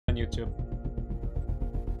on YouTube.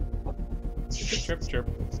 Chirp, chirp, chirp.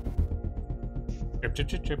 Chirp, chirp,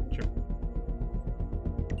 chirp, chirp, chirp.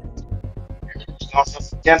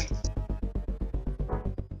 Again.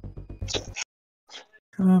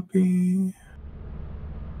 Copy.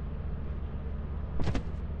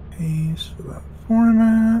 Paste for that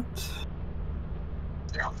format.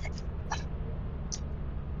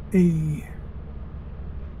 A.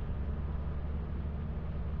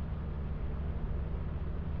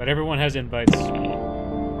 But everyone has invites. Alright.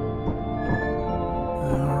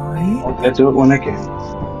 I'll do it when I can.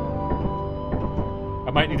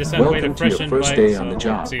 I might need to send away the Welcome to fresh your first invite, day on the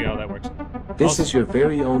job. see how that works. This is your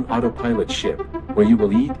very own autopilot ship, where you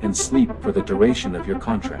will eat and sleep for the duration of your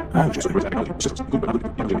contract. Apparently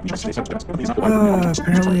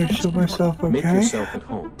I showed myself okay. Make yourself at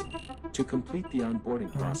home. To complete the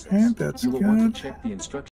onboarding process, Okay, that's you will good. want to check the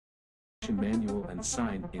instruction manual and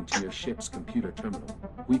sign into your ship's computer terminal.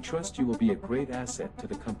 We trust you will be a great asset to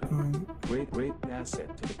the company. Great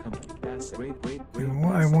asset to the company. Great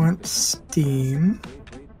I want Steam.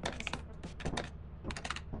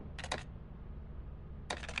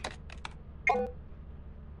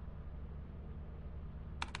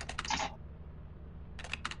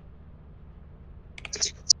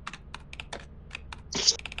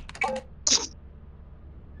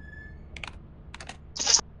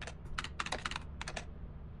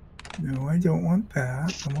 No, I don't want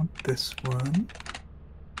that. I want this one.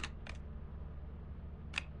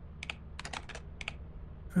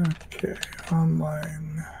 Okay,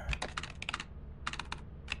 online.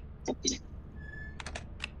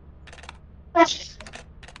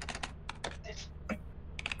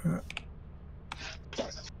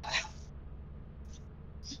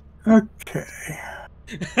 Okay.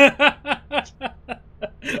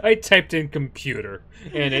 I typed in computer,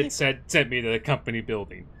 and it sent me to the company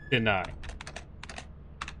building. Deny.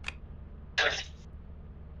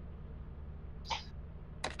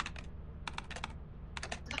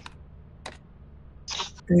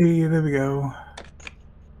 Hey, there we go.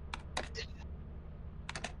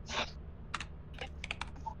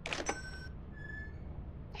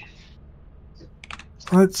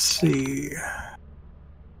 Let's see.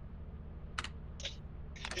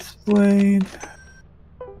 Displayed.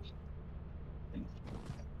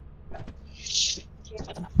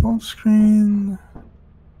 Full screen.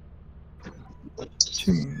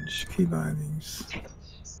 Change key bindings.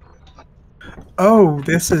 Oh,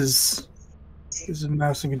 this is a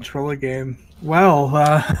mouse and controller game. Well,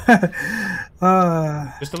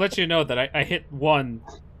 Just to let you know that I hit 1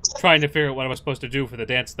 trying to figure out what I was supposed to do for the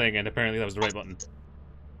dance thing, and apparently that was the right button.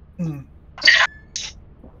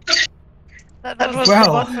 That was Well,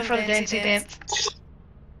 the button for the dancey dance.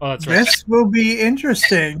 Oh, that's right. this will be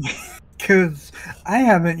interesting because I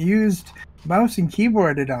haven't used mouse and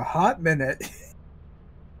keyboard in a hot minute.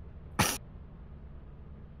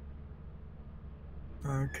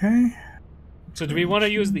 Okay. So do we want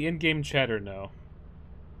to use the in-game chat or no?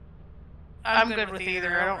 I'm good with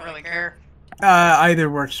either. I don't really care. Either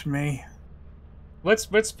works for me. Let's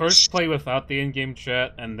first play without the in-game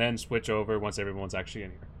chat, and then switch over once everyone's actually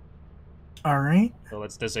in here. All right. So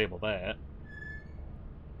let's disable that.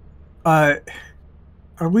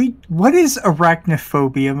 Are we? What is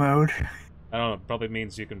arachnophobia mode? I don't know. Probably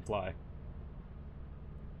means you can fly.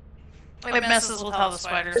 It messes with how the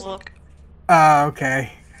spiders look.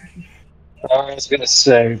 Okay. I was gonna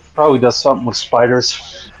say, probably does something with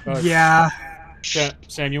spiders. Yeah.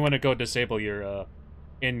 Sam, you want to go disable your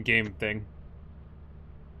in-game thing?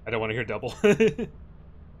 I don't want to hear double.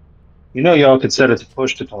 You know y'all could set it to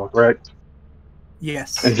push to talk, right?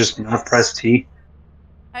 Yes. And just not press T.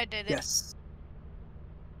 I did it. Yes.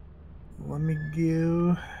 Let me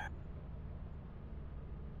go.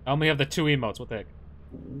 I only have the 2 emotes. What the heck?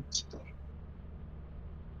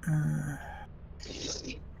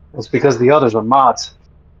 It's because the others are mods.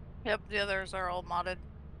 Yep, the others are all modded.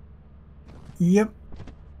 Yep.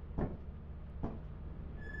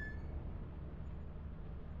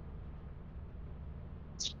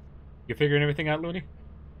 You figuring everything out, Looney?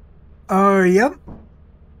 Yep.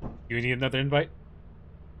 You need another invite?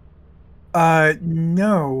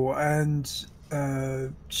 No, and,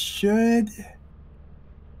 should...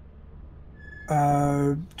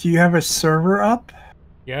 do you have a server up?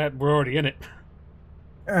 Yeah, we're already in it.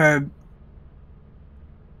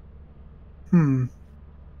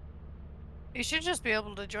 You should just be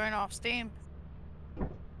able to join off Steam.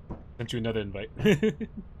 Sent you another invite.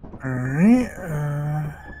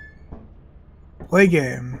 Alright, play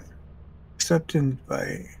game. Accept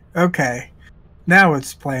invite. Okay. Now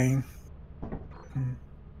it's playing.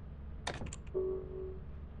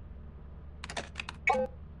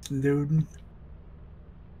 Loading.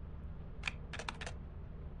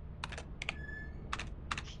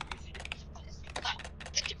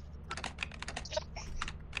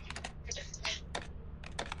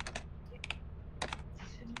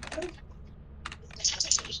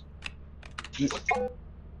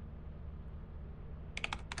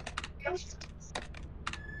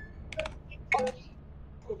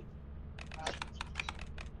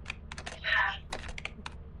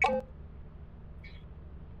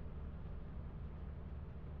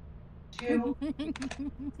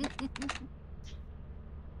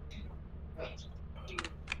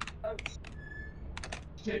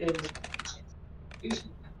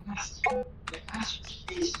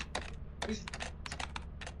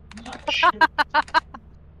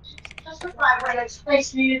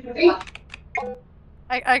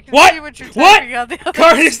 I can What? see what you're What? typing on the other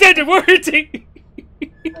Card screen. extended wording!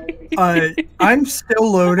 I'm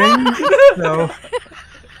still loading, so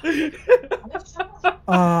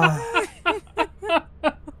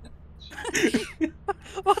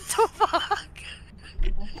What the fuck?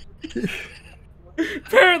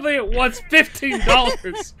 Apparently it wants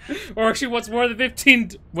 $15. Or actually wants more than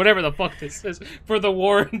 15, whatever the fuck this is, for the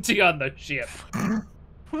warranty on the ship.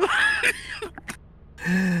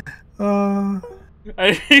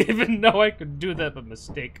 I didn't even know I could do that by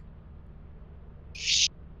mistake.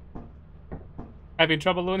 Having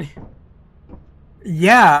trouble, Looney?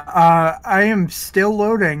 yeah, I am still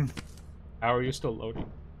loading. How are you still loading?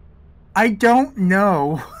 I don't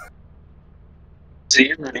know.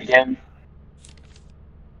 See it again.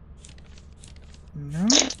 No.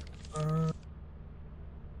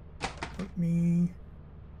 Let me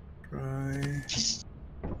try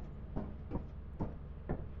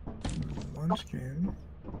one scan.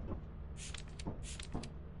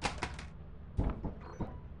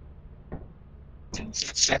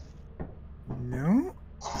 No.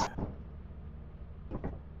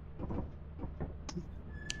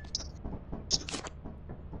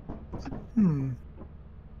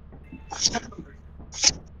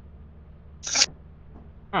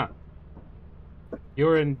 Huh.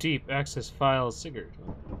 You're in deep access file Sigurd.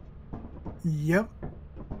 Yep.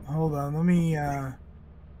 Hold on. Let me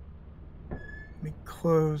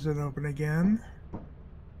close and open again.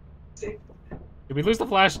 Did we lose the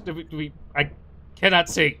flash? Did we I cannot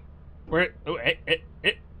see. Where? Oh,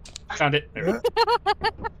 found it. There. Yep.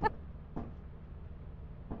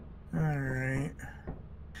 Alright.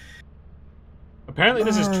 Apparently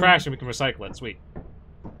this is trash and we can recycle it. Sweet.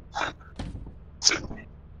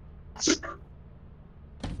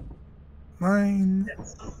 Mine.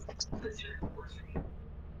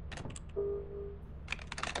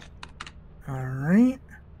 Alright.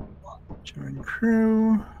 Join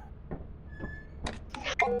crew.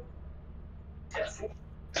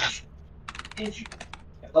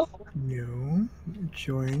 No.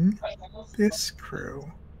 Join this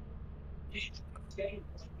crew. Okay.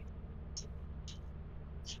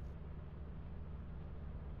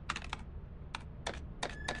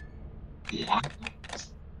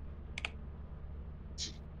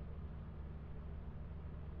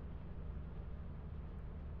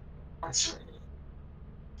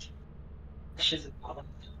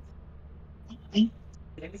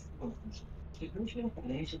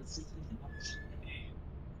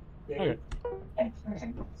 Okay.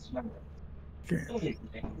 Are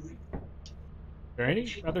there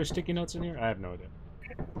any other sticky notes in here? I have no idea.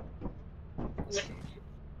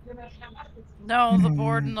 No, the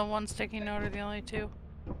board and the one sticky note are the only two.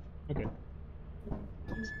 Okay.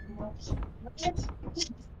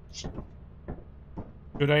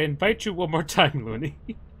 Should I invite you one more time, Looney?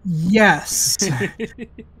 Yes.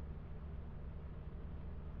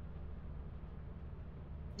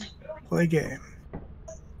 Play game.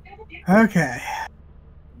 Okay.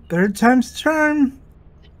 Third time's the charm.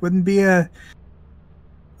 Wouldn't be a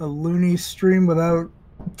loony stream without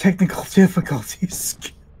technical difficulties.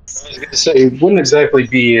 I was gonna say, it wouldn't exactly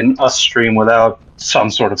be an us stream without some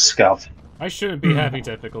sort of scout. I shouldn't be having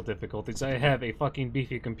technical difficulties. I have a fucking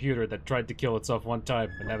beefy computer that tried to kill itself one time,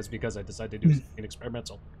 and that was because I decided to do something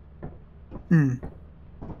experimental.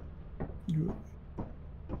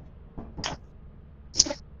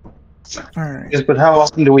 Alright. Yes, but how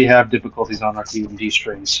often do we have difficulties on our D&D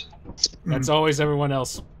streams? That's always everyone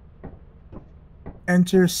else.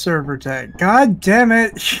 Enter server tag. God damn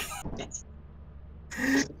it!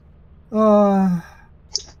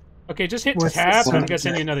 Okay, just hit What's tab, the and I'm gonna sound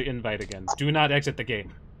send you check? another invite again. Do not exit the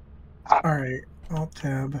game. Alright, Alt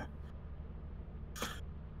tab.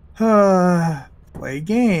 Play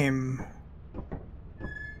game.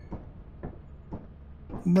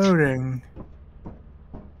 Loading.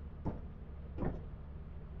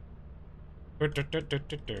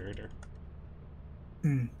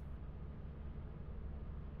 Hmm.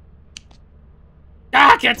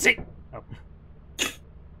 Ah, I can't see. Oh.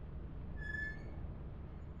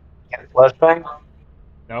 Flashbang?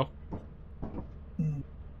 No. Hmm.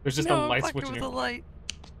 There's just a No, light fuck switch it in with here. the light.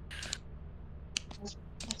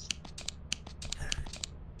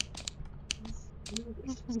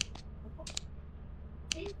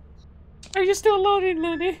 Are you still loading,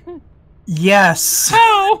 Looney? Yes.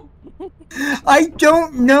 How? I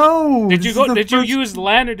don't know. Did This you is go? the Did you first- use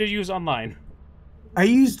LAN or did you use online? I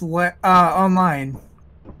used online.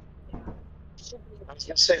 I was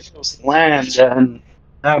gonna say if it was land, then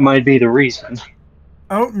that might be the reason.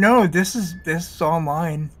 Oh no, this is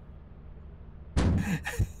online.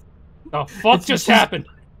 The fuck It's just just- happened?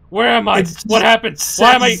 Where am I? it's What just happened?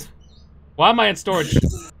 Why am I? says- Why am I in storage?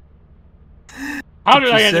 How did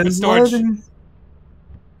it I just end up in says storage? loading.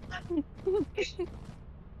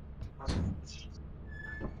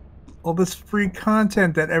 All this free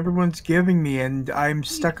content that everyone's giving me, and I'm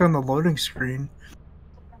stuck on the loading screen.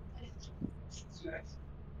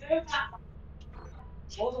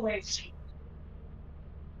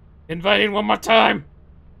 Inviting one more time.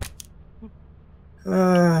 Play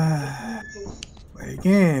a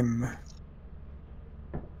game.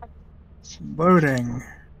 Loading.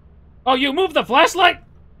 Oh, you moved the flashlight?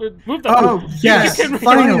 Move the. Oh yes, can-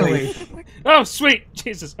 finally. Oh, sweet.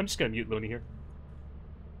 Jesus, I'm just gonna mute Looney here.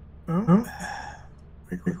 Oh.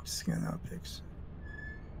 Quick scan optics.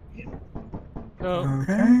 So,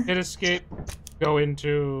 Okay. hit escape, go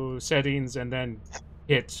into settings, and then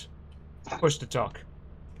hit push to talk.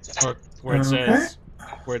 Or where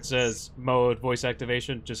it says mode voice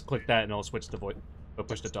activation, just click that and it'll switch to voice.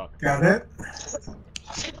 Push to talk. Got it.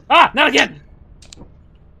 Ah, not again.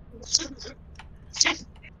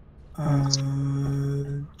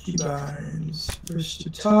 Keybinds. Push to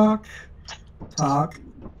talk. Talk.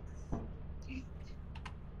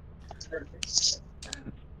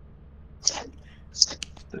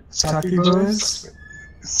 Talkie boys.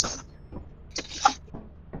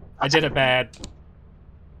 I did it bad.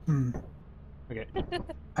 Hmm. Okay.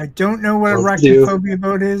 I don't know what Well, do. arachnophobia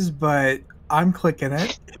mode is, but I'm clicking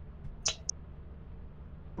it.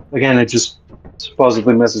 Again, it just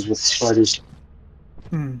supposedly messes with spiders.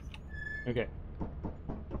 Hmm. Okay.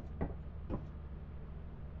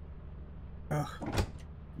 Ugh.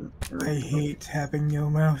 I hate having no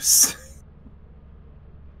mouse.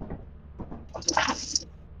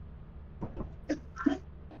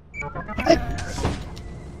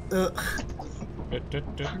 Ugh.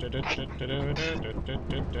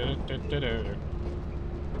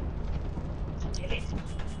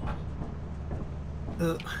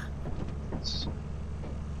 Ugh.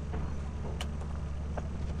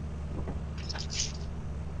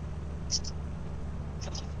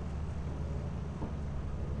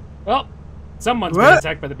 Well, someone's been What?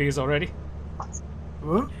 attacked by the bees already.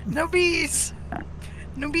 What? No bees!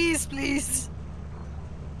 No bees, please!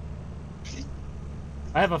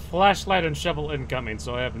 I have a flashlight and shovel incoming,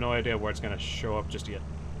 so I have no idea where it's gonna show up just yet.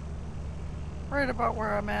 Right about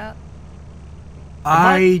where I'm at.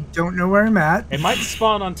 I don't know where I'm at. It might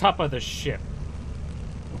spawn on top of the ship.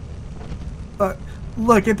 But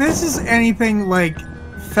look, if this is anything like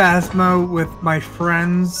Phasmo with my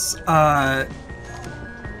friends, I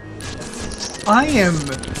am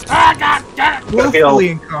Ah, God, God, woefully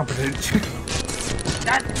incompetent.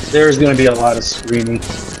 There's going to be a lot of screaming.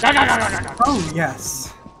 God, God, God, God, God. Oh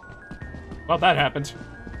yes. Well, that happened.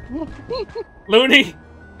 Looney!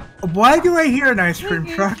 Why do I hear an ice cream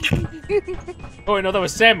truck? Oh, wait, no, that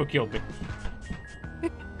was Sam who killed me.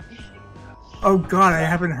 Oh god, I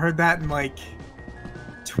haven't heard that in like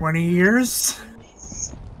 20 years.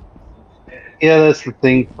 Yeah, that's the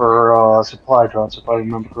thing for supply drops, if I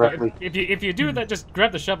remember correctly. If you do that, just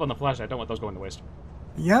grab the shovel and the flashlight. I don't want those going to waste.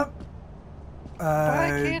 Yep.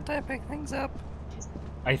 Why can't I pick things up?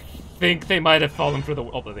 I think they might have fallen through the...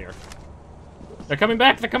 Oh, there they are. They're coming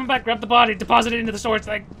back! They're coming back! Grab the body! Deposit it into the storage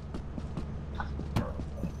thing!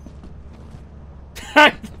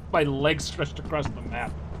 My legs stretched across the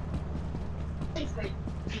map.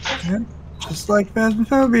 Yep. Just like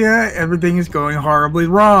Phasmophobia, everything is going horribly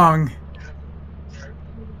wrong.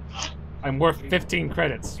 I'm worth 15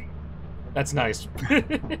 credits. That's nice.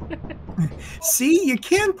 See, you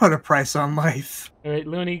can put a price on life. Alright,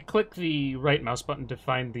 Looney, click the right mouse button to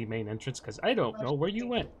find the main entrance, because I don't know where you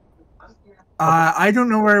went. I don't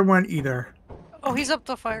know where I went either. Oh, he's up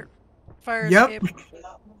the fire Yep. escape.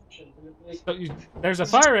 So there's a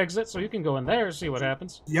fire exit, so you can go in there and see what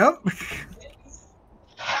happens. Yep.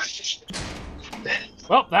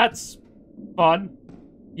 Well, that's fun.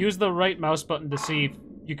 Use the right mouse button to see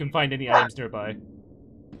you can find any items nearby.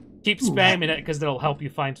 Keep spamming it because it'll help you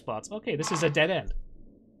find spots. Okay, this is a dead end.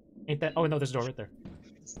 Ain't that? Oh no, there's a door right there.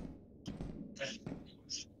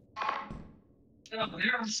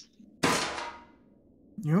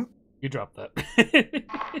 Yep. You dropped that.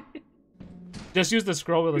 Just use the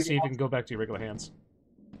scroll wheel to see if you can go back to your regular hands.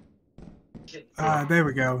 There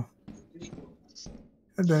we go.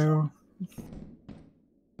 Hello.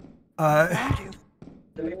 How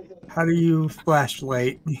do you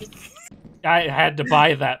flashlight? I had to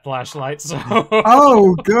buy that flashlight, so.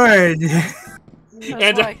 Oh, good.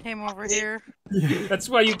 That's why I came over here. That's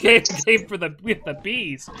why you came for with the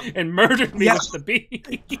bees and murdered me with the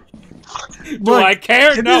bees. Do I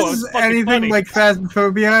care? If No. this is It's fucking anything funny. like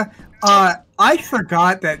Phasmophobia, I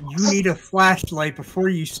forgot that you need a flashlight before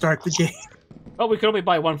you start the game. Oh, we could only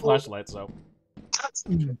buy one flashlight, so.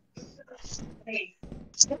 Yep.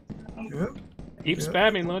 Keep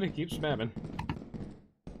spamming, Looney. Keep spamming.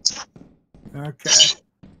 Okay.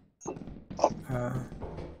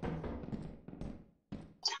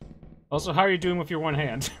 Also, how are you doing with your one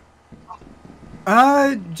hand?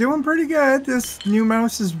 Doing pretty good. This new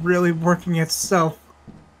mouse is really working itself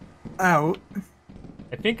out.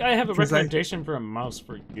 I think I have a 'Cause recommendation for a mouse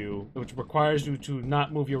for you, which requires you to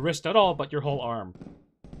not move your wrist at all, but your whole arm.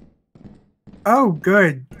 Oh,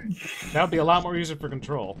 good. That would be a lot more easier for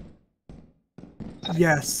control.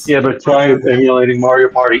 Yes. Yeah, but try emulating Mario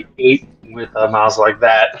Party 8 with a mouse like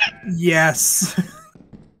that. Yes.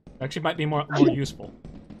 Actually, might be more useful.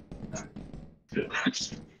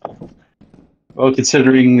 Well,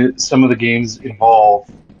 considering some of the games involve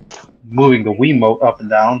moving the Wiimote up and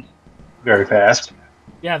down very fast.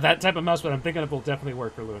 Yeah, that type of mouse, what I'm thinking of will definitely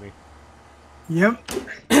work for Looney. Yep.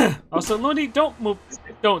 Also, Looney, don't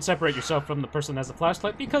separate yourself from the person that has the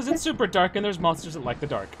flashlight because it's super dark and there's monsters that like the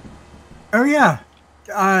dark. Oh yeah.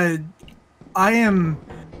 I am.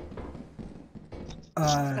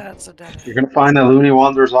 That's a dead. You're gonna find that Looney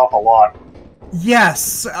wanders off a lot.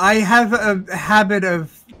 Yes, I have a habit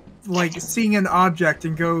of like seeing an object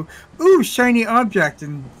and go, "Ooh, shiny object,"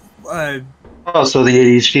 and Oh, so the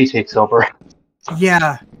ADHD takes over.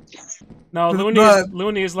 yeah. No, But-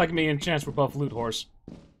 Looney is like me and Chance. We're both loot horse.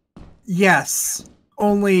 Yes.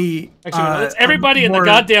 Only. Actually, no, it's everybody in the more-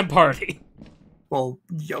 goddamn party. Well,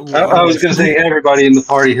 I was gonna say everybody in the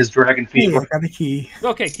party has dragon Hey, fever. I got a key.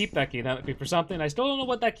 Okay, keep that key. That might be for something. I still don't know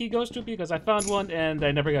what that key goes to because I found one and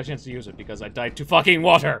I never got a chance to use it because I died to fucking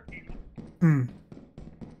water. Hmm.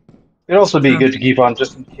 It'd also be good to keep on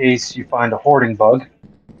just in case you find a hoarding bug.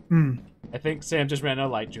 Hmm. I think Sam just ran out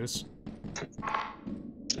of light juice.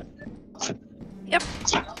 Yep.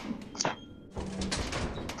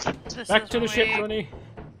 This Back is to the when ship, we Looney.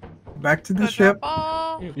 Back to the go ship. drop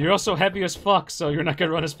off. You're also heavy as fuck, so you're not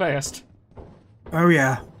gonna run as fast. Oh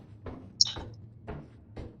yeah.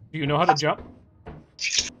 Do you know how to jump?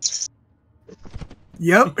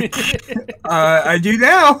 Yep. I do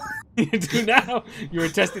now. You do now. You were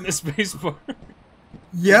testing the space bar.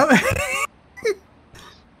 Yep.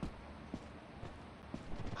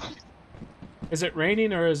 Is it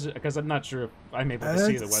raining or is it? Because I'm not sure if I'm able to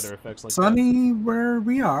see the It's weather effects like Sunny where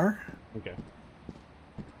we are. that. Okay.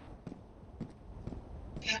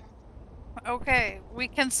 Okay, we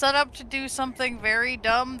can set up to do something very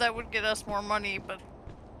dumb that would get us more money, but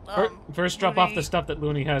First, drop off Looney- the stuff that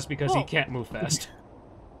Looney has because he Whoa. can't move fast.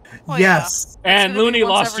 Well, Yes. And gonna be Looney once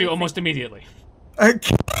lost every you almost immediately.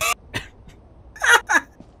 Okay.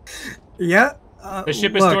 Yeah. The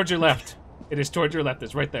ship is look. towards your left. It is towards your left.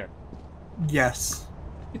 It's right there. Yes.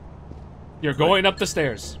 You're going up the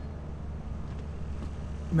stairs.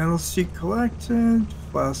 Metal sheet collected.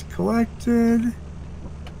 Flask collected.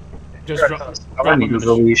 Just drop I him need in the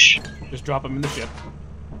the leash. Just drop him in the ship.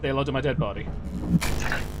 Say hello to my dead body.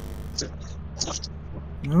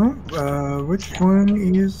 No. Which one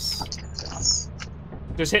is?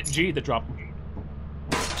 Just hit G to drop him.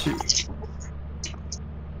 G?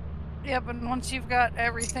 Yeah, but once you've got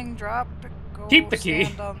everything dropped, go Keep the key.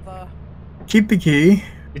 stand on the... Keep the key.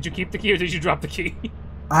 Did you keep the key or did you drop the key?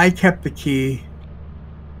 I kept the key.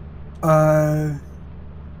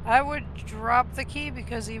 I would drop the key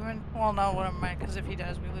because even... Well, no, what am I? Because if he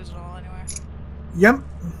dies, we lose it all anyway. Yep.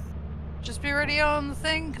 Just be ready on the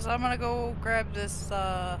thing, because I'm gonna go grab this,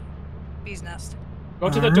 bee's nest. Go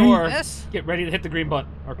to the Alright. door. This? Get ready to hit the green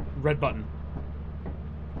button. Or red button.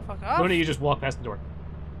 Fuck off. Looney, you just walk past the door.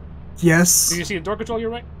 Yes. Do you see the door control? You're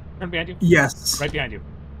right. Turn behind you. Yes. Right behind you.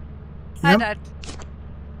 I Yep. died.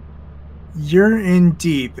 You're in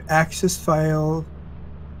deep. Access file.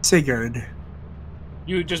 Sigurd.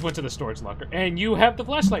 You just went to the storage locker. And you have the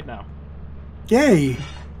flashlight now. Yay.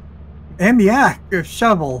 And the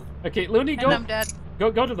shovel. Okay, Looney, And go I'm dead.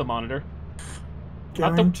 Go to the monitor.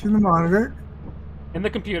 Going to the monitor. In the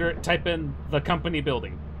computer, type in the company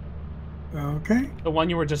building. Okay. The one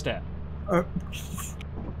you were just at.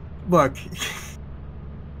 Look,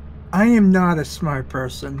 I am not a smart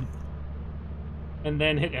person. And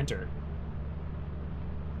then hit enter.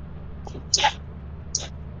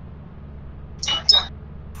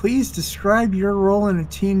 Please describe your role in a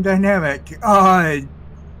team dynamic.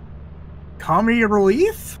 Comedy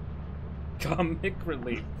relief? Comic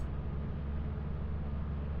relief.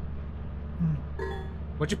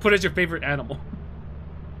 What'd you put as your favorite animal?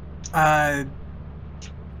 I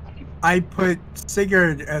put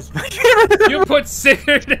Sigurd as my favorite. You put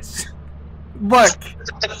Sigurd as... Look.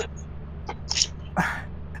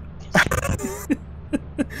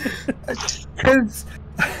 Because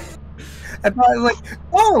I thought, like,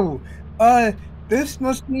 oh, this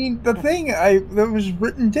must mean the thing that was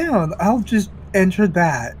written down. I'll just enter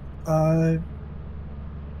that.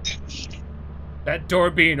 That door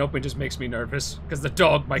being open just makes me nervous, because the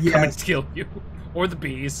dog might come and kill you. Or the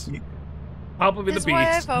bees. Probably the bees.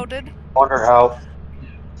 That's why I voted.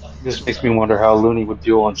 This makes me wonder how Looney would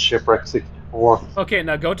do on Shipwreck 64. Okay,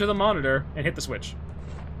 now go to the monitor and hit the switch.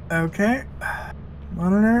 Okay.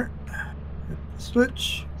 Monitor. Hit the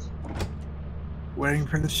switch. Waiting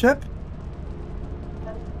for the ship.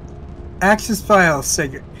 Access files,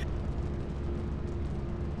 Sigurd.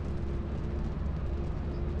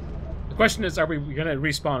 The question is, are we gonna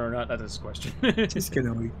respawn or not? That is the question.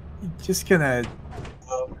 just gonna.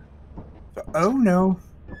 Oh no.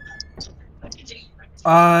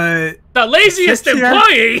 The laziest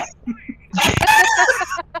employee.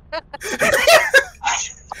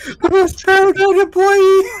 The most arrogant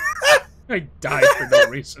employee. I died for no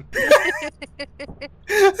reason.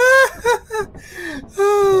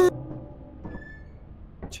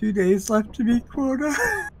 2 days left to meet quota.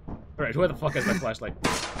 Alright, who the fuck has my flashlight?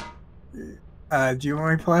 Do you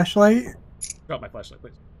want my flashlight? Drop my flashlight,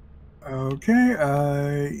 please. Okay,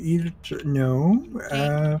 no.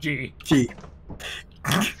 G. G.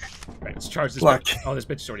 Right, let's charge this Look. bitch. Oh, this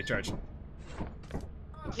bitch is already charged.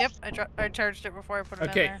 Yep, I charged it before I put it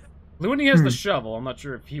in there. Looney has the shovel. I'm not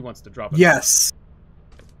sure if he wants to drop it. Yes.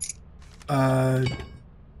 There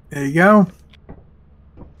you go.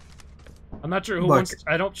 I'm not sure who wants.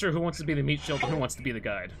 I'm not sure who wants to be the meat shield and who wants to be the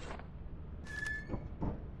guide.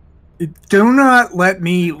 Do not let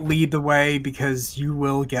me lead the way because you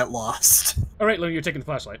will get lost. All right, Looney, you're taking the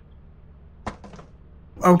flashlight.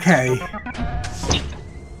 Okay.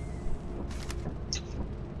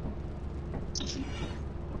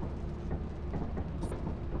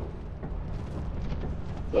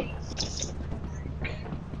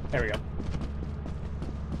 There we go.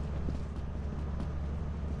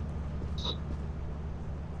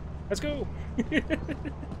 Let's go.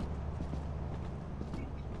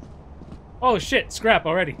 Oh shit, scrap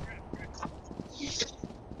already.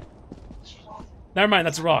 Never mind,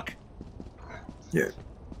 that's a rock. Yeah.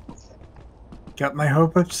 Got my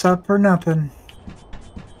hopes up for nothing.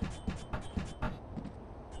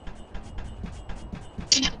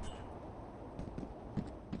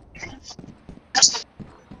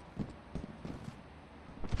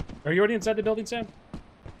 Are you already inside the building, Sam?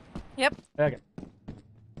 Yep. Okay.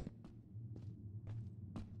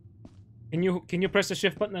 Can you press the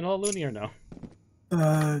shift button at all, Looney, or no?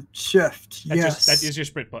 Shift. Yes. That is your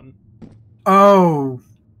sprint button. Oh.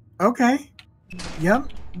 Okay. Yep.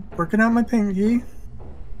 Working on my pinky.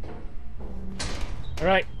 All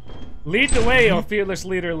right. Lead the way, or fearless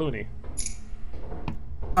leader, Looney.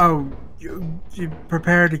 Oh, you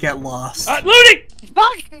prepare to get lost. Looney!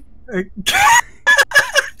 Fuck! Did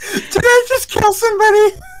I just kill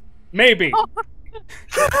somebody? Maybe. Oh.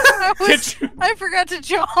 I forgot to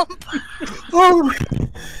jump. Oh.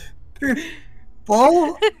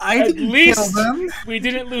 Well, I At didn't least kill them. we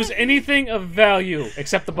didn't lose anything of value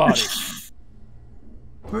except the body.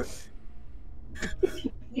 All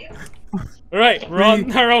right, we're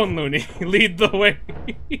on our own, Looney. Lead the way.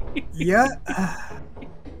 Yeah.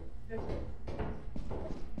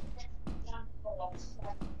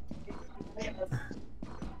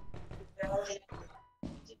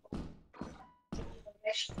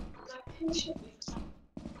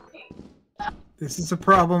 This is a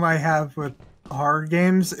problem I have with horror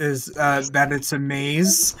games, is that it's a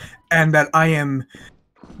maze, and that I am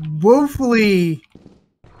woefully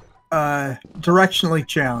directionally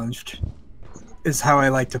challenged, is how I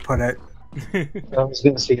like to put it. I was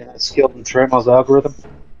going to say skilled in Tremo's algorithm.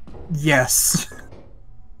 Yes.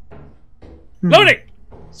 Looney!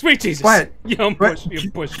 Sweet Jesus! What? You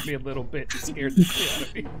pushed me a little bit. It scared the shit out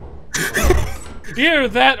of me. Either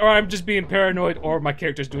that, or I'm just being paranoid, or my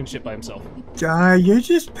character's doing shit by himself. You're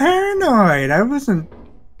just paranoid. I wasn't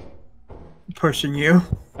pushing you.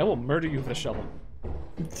 I will murder you with a shovel.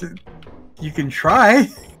 You can try.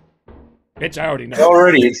 Bitch, I already know.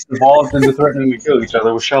 Already, it's evolved into threatening to kill each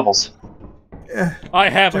other with shovels. I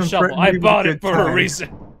have a Don't shovel. threaten I me with bought a it good for a time.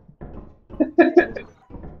 reason.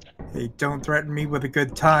 Hey, don't threaten me with a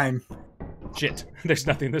good time. Shit, there's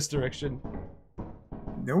nothing in this direction.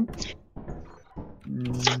 Nope.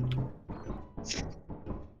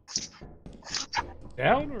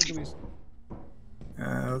 Down, or do we...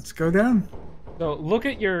 Let's go down. So, look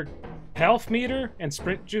at your health meter and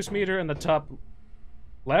sprint juice meter in the top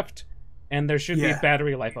left, and there should be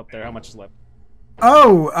battery life up there. How much is left?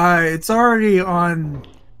 Oh, it's already on...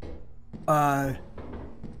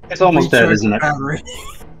 It's almost dead, isn't it? Battery.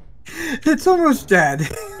 It's almost dead.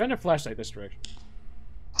 Find a flashlight this direction.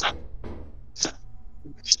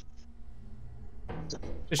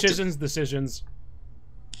 Decisions.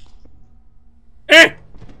 Eh!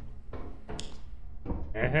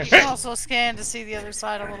 You can also scan to see the other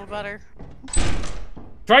side a little better.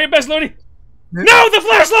 Try your best, Looney! No, the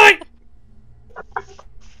flashlight!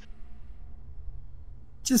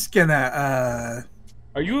 Just gonna,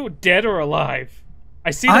 Are you dead or alive?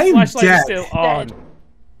 I see the I'm flashlight is dead. still on.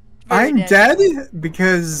 Very I'm dead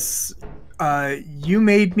because, you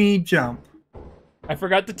made me jump. I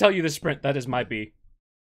forgot to tell you the sprint. That is my B.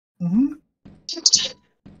 Mm-hmm.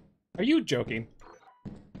 Are you joking?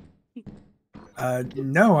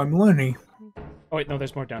 No, I'm loony. Oh wait, no,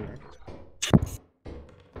 there's more down here.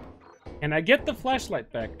 And I get the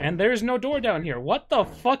flashlight back, and there's no door down here. What the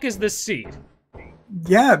fuck is this seed?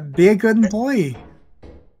 Yeah, be a good employee.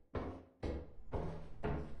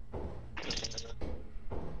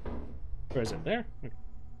 Where is it? There?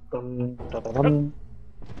 And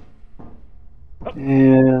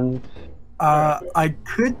I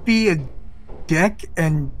could be a dick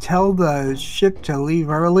and tell the ship to leave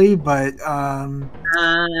early, but, Alright,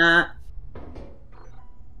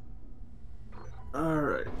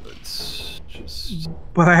 let's just...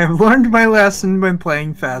 but I have learned my lesson when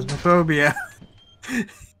playing Phasmophobia.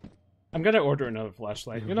 I'm gonna order another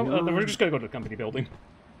flashlight. You know, we're just gonna go to the company building.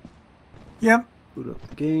 Yep, Boot up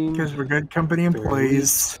the game. because we're good company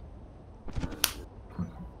employees.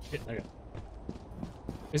 Shit, okay.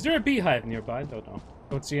 Is there a beehive nearby? Don't know.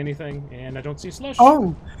 Don't see anything, and I don't see slush.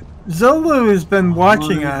 Oh, Zolo has been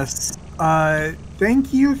watching us.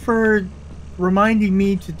 Thank you for reminding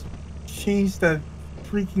me to change the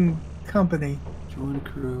freaking company. Join a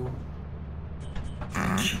crew.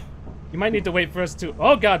 You might need to wait for us to.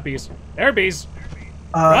 Oh god, bees! There are bees!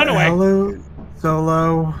 Run away! Hello,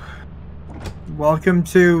 Zolo. Welcome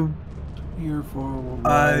to, Here for a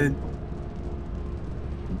uh,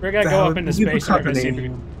 We're gonna go up into the space and we're gonna see if we company.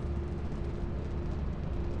 can...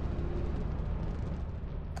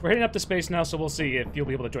 We're heading up to space now, so we'll see if you'll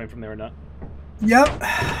be able to join from there or not. Yep.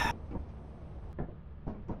 I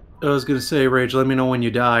was gonna say, Rage, let me know when you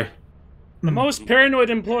die. The most paranoid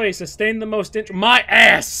employee sustained the most my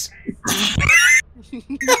ass!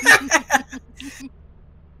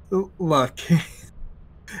 Look,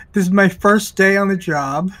 this is my first day on the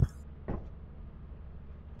job.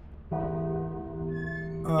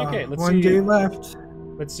 Okay, let's one see. day left.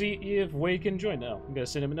 Let's see if Wei can join now. I'm gonna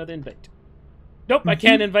send him another invite. Nope, I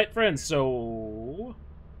can't invite friends, so...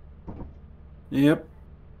 Yep.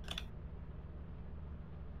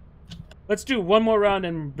 Let's do one more round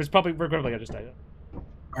and it's probably we're gonna just die.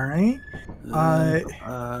 All right.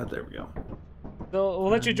 There we go. So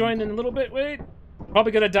we'll let you join in a little bit, Wait.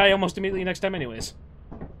 Probably gonna die almost immediately next time anyways.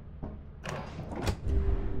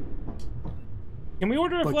 Can we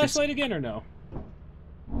order a Look, flashlight again or no?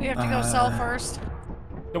 We have to go sell first.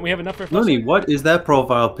 Don't we have enough for a flashlight? Looney, what is that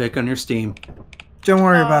profile pic on your Steam? Don't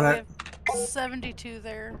worry about We it. have 72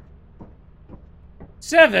 there.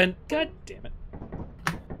 7? God damn it.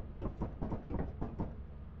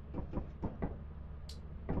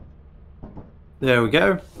 There we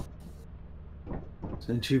go.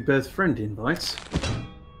 Send you both friend invites.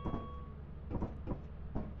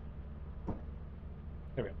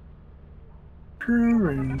 There we go.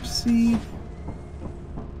 Currency.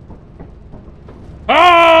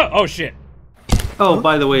 Ah! Oh shit. Oh,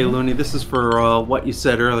 by the way, Looney, this is for what you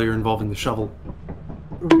said earlier involving the shovel.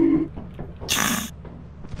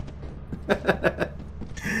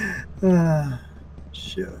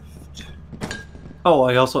 Shift. Oh,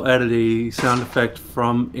 I also added a sound effect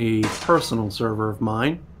from a personal server of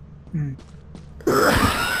mine.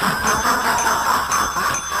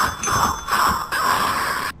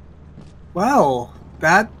 Well,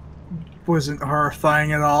 that wasn't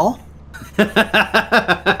horrifying at all.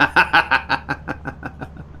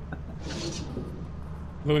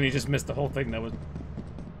 Looney just missed the whole thing that was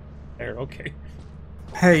there. Okay.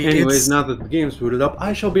 Hey, Anyways, now that the game's booted up,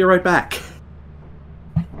 I shall be right back.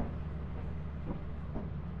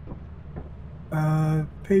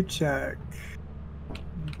 Paycheck.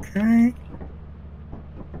 Okay.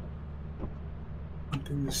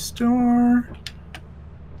 In the store.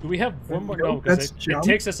 Do we have one more? No, because it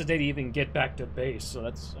takes us a day to even get back to base, so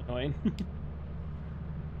that's annoying.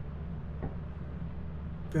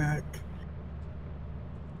 Back.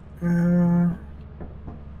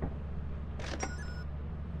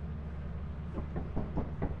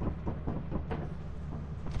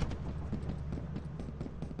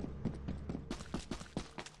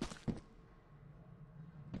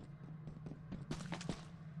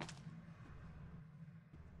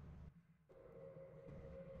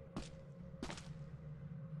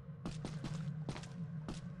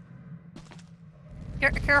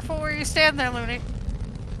 Careful where you stand there, Looney.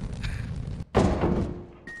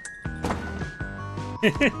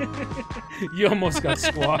 You almost got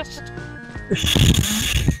squashed.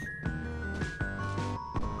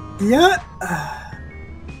 Yeah.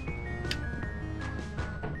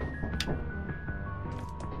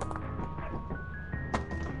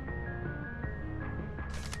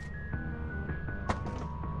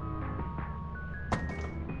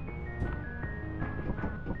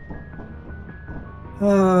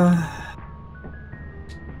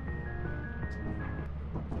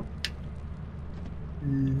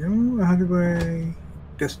 No, how do I...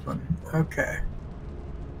 This one. Okay.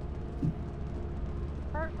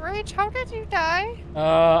 Rage, how did you die?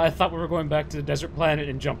 I thought we were going back to the desert planet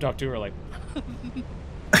and jumped off too early.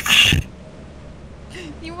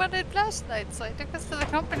 You wanted flashlights, so I took us to the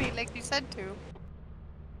company like you said to.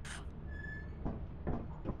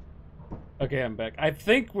 Okay, I'm back. I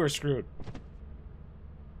think we're screwed.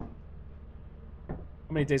 How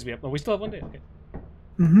many days do we have? Oh, we still have 1 day. Okay.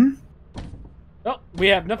 Mm-hmm. Well, we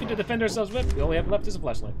have nothing to defend ourselves with. All we have left is a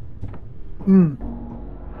flashlight. Hmm.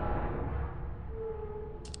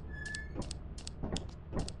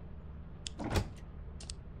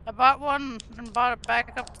 I bought one and bought it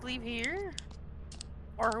back up to leave here.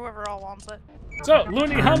 Or whoever all wants it. So,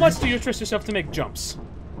 Looney, how much do you trust yourself to make jumps?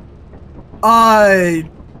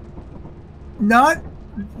 Not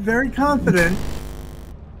very confident.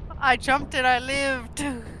 I jumped and I lived.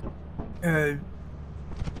 Alright,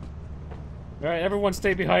 everyone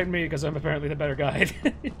stay behind me because I'm apparently the better guide.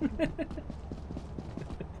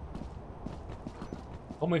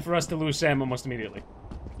 Only for us to lose Sam almost immediately.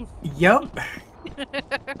 Yep.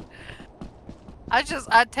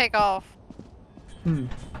 I'd take off.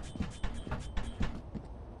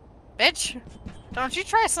 Bitch! Don't you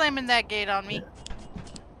try slamming that gate on me.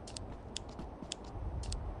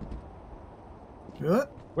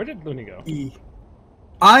 What? Where did Looney go?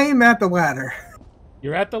 I am at the ladder.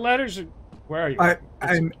 You're at the ladders? Or where are you?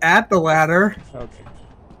 I'm at the ladder. Okay.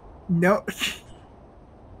 No.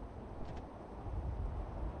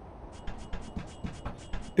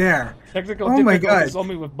 There. Technical Oh my difficulties God.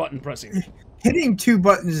 only with button pressing. Hitting 2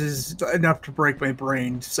 buttons is enough to break my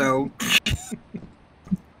brain, so...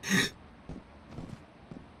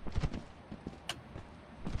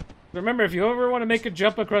 Remember, if you ever want to make a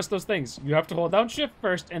jump across those things, you have to hold down shift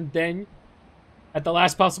first, and then, at the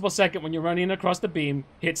last possible second when you're running across the beam,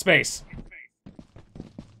 hit space.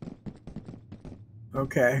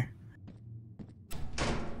 Okay.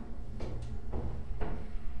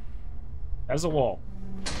 There's a wall.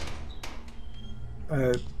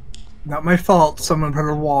 Not my fault. Someone put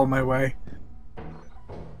a wall in my way.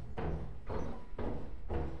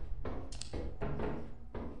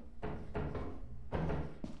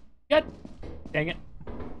 God dang it.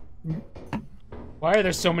 Why are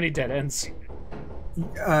there so many dead ends?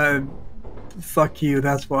 Fuck you,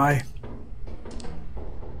 that's why.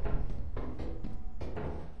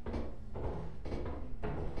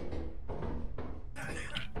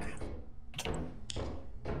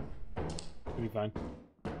 It'll be fine.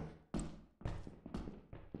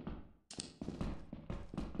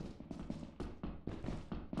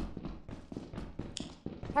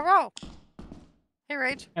 Hello! Hey,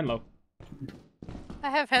 Rage. Hello. I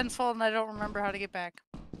have hands full and I don't remember how to get back.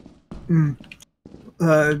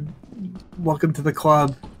 Welcome to the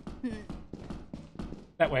club.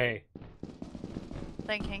 That way.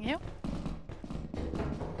 Thanking you.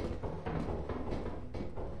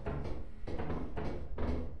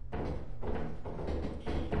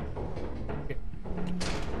 Okay.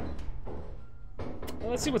 Well,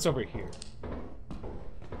 let's see what's over here.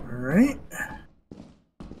 Alright.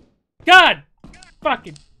 God!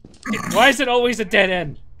 Fucking... Why is it always a dead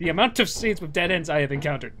end? The amount of scenes with dead ends I have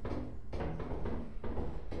encountered.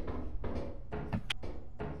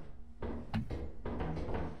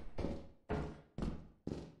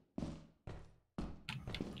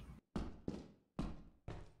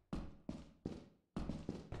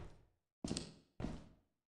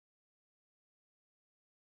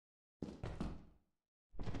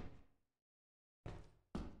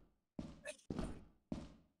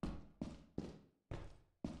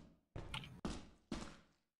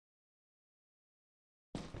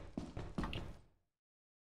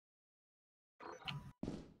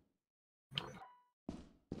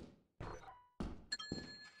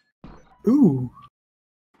 Ooh.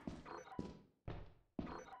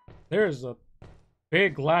 There's a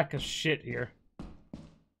big lack of shit here.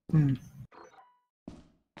 Hmm.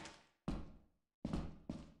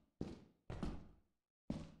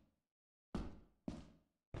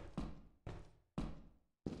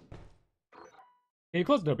 Can you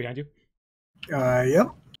close the door behind you? Yep.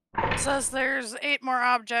 It says there's 8 more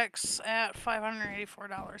objects at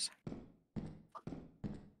 $584.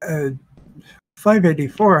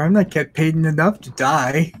 584. I'm not get paid enough to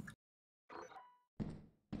die.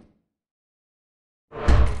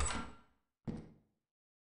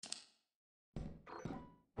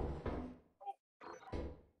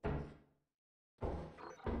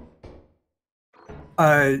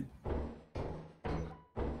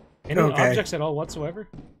 Any Okay. objects at all whatsoever?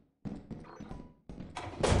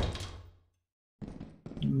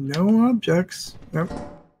 No objects. Yep.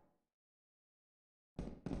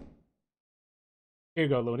 Here you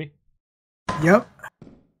go, Looney. Yep.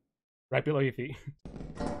 Right below your feet.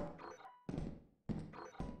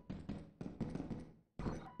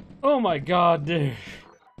 Oh my god, dude.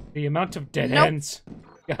 The amount of dead Nope. ends.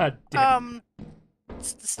 God damn.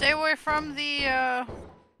 Stay away from the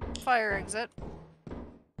fire exit.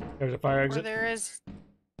 There's a fire Where exit. there is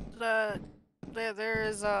there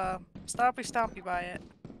is a stompy stompy by it.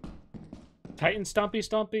 Titan Stompy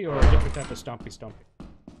Stompy or a different type of Stompy Stompy?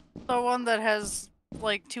 The one that has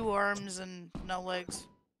like 2 arms and no legs.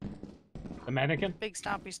 The mannequin? Big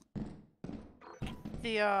stompy.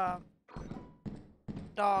 The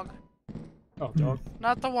dog. Oh, dog.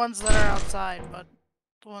 Not the ones that are outside, but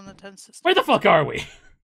the one that tends to. Where the fuck are we?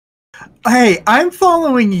 Hey, I'm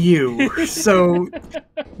following you, so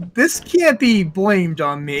this can't be blamed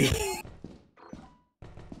on me.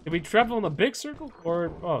 Did we travel in a big circle?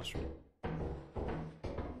 Or... Oh, sure.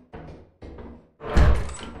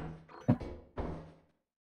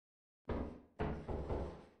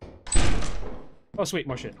 Oh, sweet,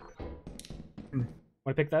 more shit. Hmm.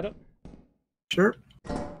 Wanna pick that up? Sure.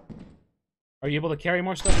 Are you able to carry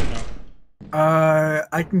more stuff or no?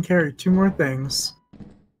 I can carry 2 more things.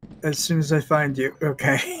 As soon as I find you.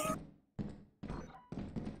 Okay.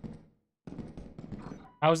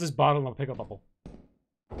 How is this bottle of pickle bubble?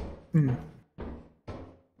 Hmm.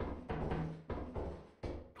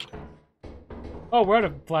 Oh, we're out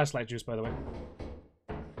of flashlight juice, by the way.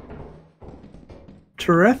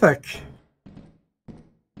 Terrific.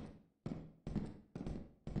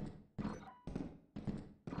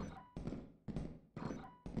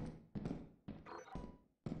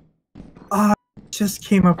 I just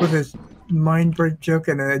came up with a mind break joke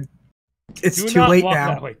and it's Do too not late walk now.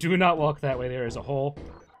 that way. Do not walk that way. There is a hole.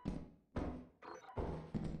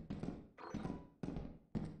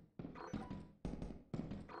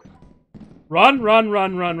 Run, run,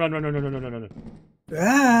 run, run, run, run, run, run, run, run, run, run.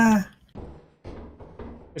 Ah,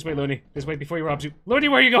 This way, Looney. This way before he robs you. Looney,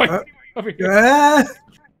 where are you going? Over here. ah,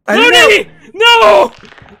 I don't Looney! No!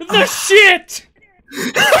 The shit!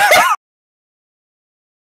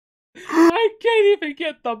 I can't even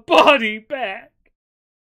get the body back.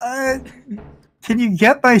 know. Can you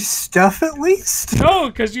get my stuff at least? No,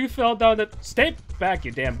 because you fell down the... Stay back,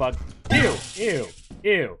 you damn bug. Ew, ew,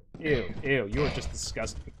 ew, ew, ew. You are just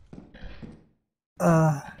disgusting.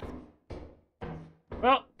 Well,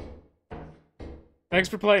 thanks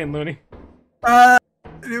for playing, Looney.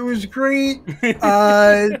 It was great.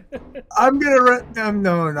 I'm gonna.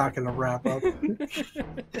 No, I'm not gonna wrap up.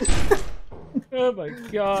 Oh my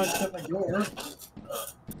god.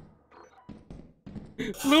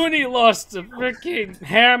 Looney lost a freaking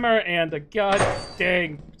hammer and a god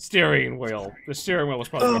dang steering wheel. The steering wheel was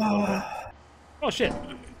probably worth a little bit. Oh shit.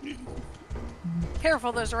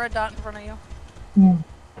 Careful, there's a red dot in front of you.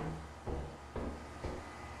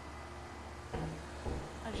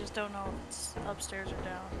 I just don't know if it's upstairs or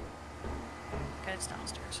down. Okay, it's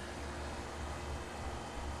downstairs.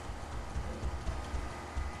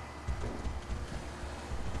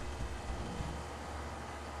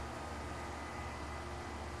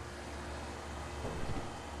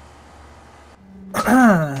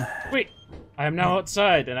 Wait, I am now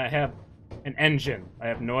outside and I have an engine. I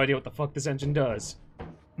have no idea what the fuck this engine does.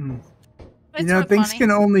 You It's know, with things money.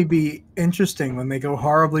 can only be interesting when they go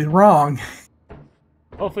horribly wrong.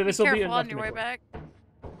 Hopefully this Be will be careful enough on to your make way it work. back,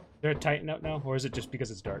 Is there a Titan out now, or is it just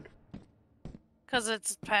because it's dark? because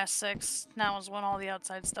it's past 6. Now is when all the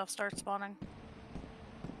outside stuff starts spawning.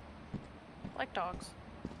 Like dogs.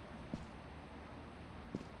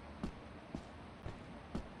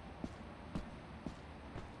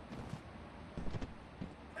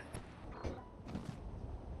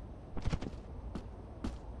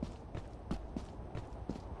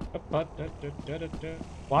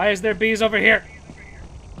 Why is there bees over here?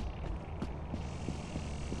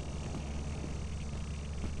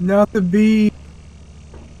 Not the bee.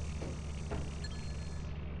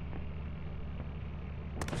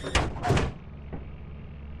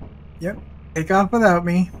 Yep. Take off without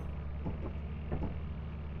me.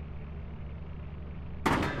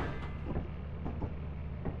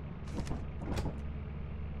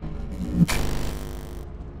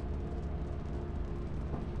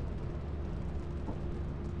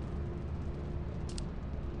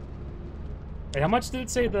 Wait, how much did it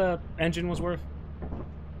say the engine was worth?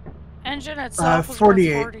 Engine itself was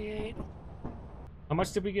 48. worth 48. How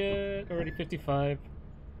much did we get already? 55.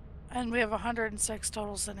 And we have 106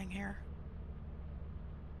 total sitting here.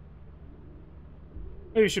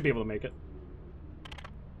 Maybe we should be able to make it.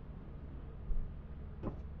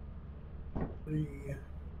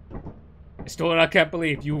 I still not can't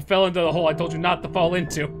believe you fell into the hole I told you not to fall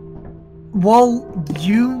into. Well,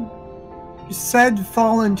 you said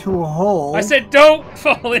fall into a hole. I said don't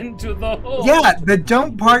fall into the hole. Yeah, the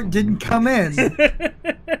don't part didn't come in.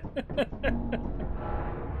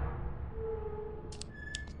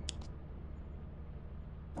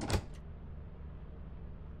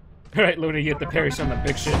 Alright, Luna, you get to parry some of the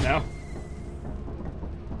big shit now.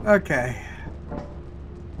 Okay.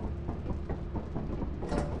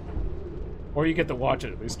 Or you get to watch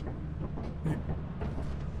it at least.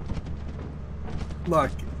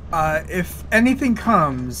 Look, if anything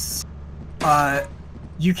comes,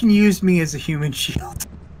 you can use me as a human shield.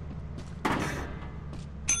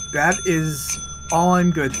 That is all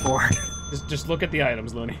I'm good for. Just look at the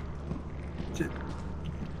items, Looney.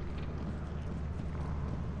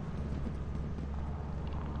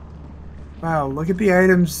 Wow, look at the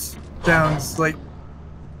items. Sounds like...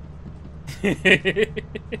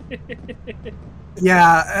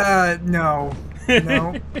 Yeah, no.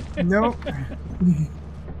 No. No.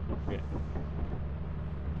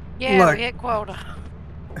 Yeah, Look. we hit quota.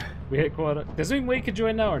 We hit quota. Does we could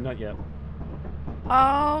join now or not yet?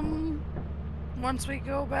 Once we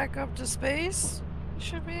go back up to space, we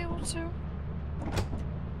should be able to.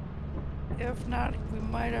 If not, we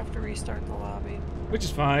might have to restart the lobby. Which is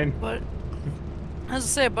fine. But, as I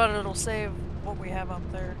say, but it'll save what we have up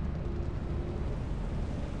there.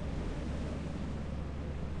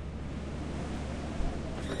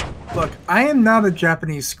 Look, I am not a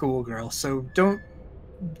Japanese schoolgirl, so don't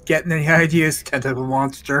get any ideas, tentacle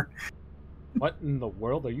monster. What in the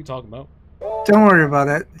world are you talking about? Don't worry about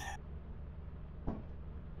it.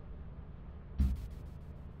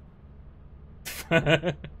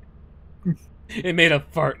 It made a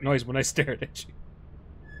fart noise when I stared at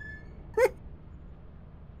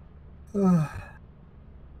you.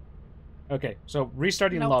 Okay, so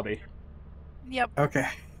restarting Nope. lobby. Yep. Okay.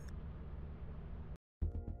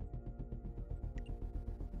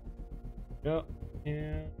 Yep.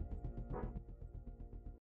 Yeah.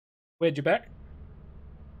 Wait, you back?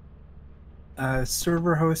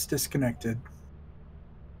 Server host disconnected.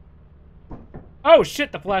 Oh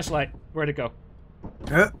shit! The flashlight. Where'd it go?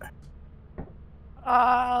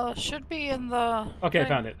 Should be in the... Okay, I thing.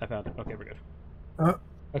 found it. I found it. Okay, we're good. Uh,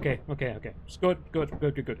 Okay. It's good.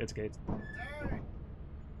 It's okay.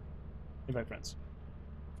 Invite friends.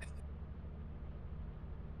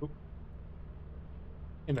 Oop.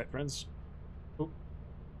 Invite friends. Oop.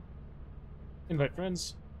 Invite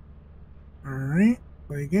friends. Alright,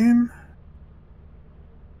 play game.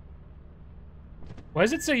 Why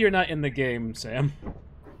does it say you're not in the game, Sam?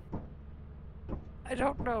 I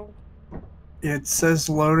don't know. It says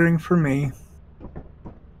loading for me.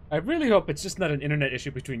 I really hope it's just not an internet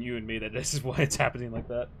issue between you and me that this is why it's happening like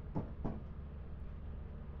that.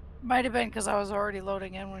 Might have been because I was already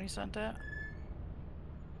loading in when you sent it.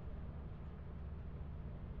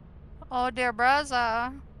 Oh, dear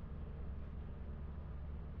brother.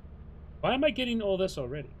 Why am I getting all this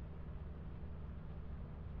already?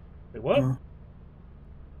 Wait, what?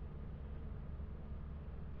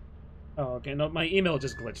 Oh, okay. No, my email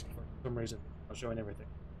just glitched for some reason. I'm showing everything.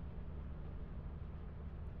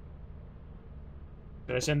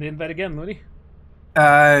 Did I send the invite again, Looney?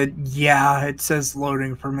 Yeah, it says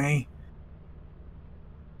loading for me.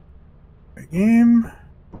 Play game.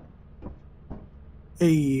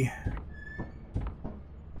 Hey.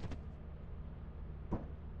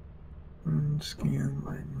 Scan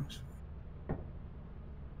items.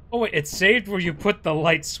 Oh wait, it's saved where you put the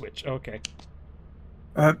light switch. Okay.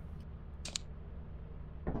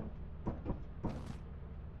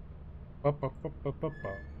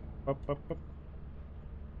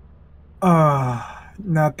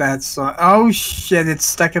 Not that song. Oh shit, it's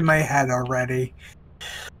stuck in my head already.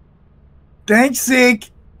 Thanks,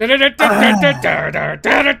 Zeke.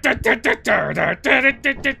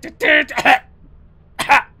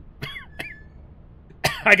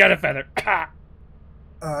 I got a feather.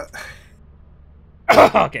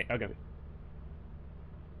 Okay, okay.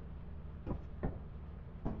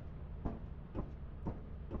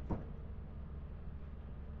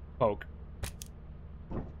 Poke.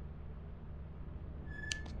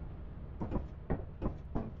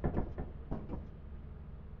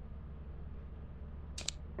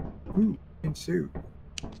 Ooh, in suit.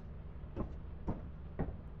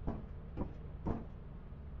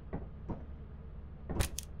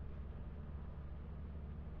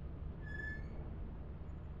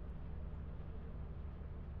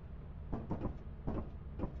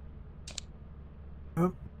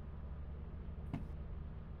 Oh,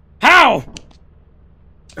 How?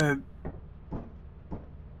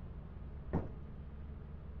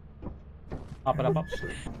 Pop it up.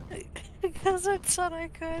 Because I said I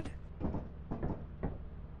could.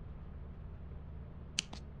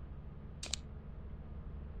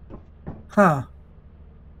 huh.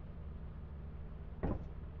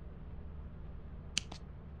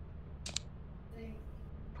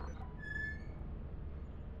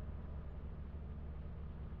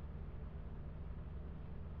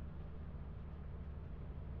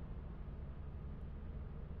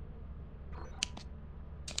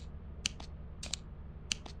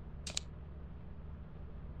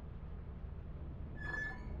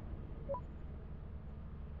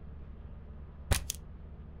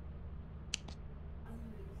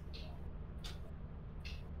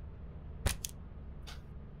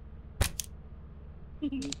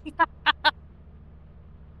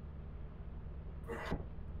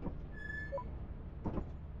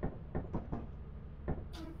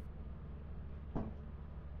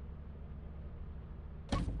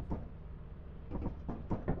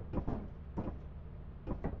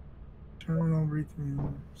 Terminal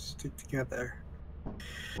everything stick together.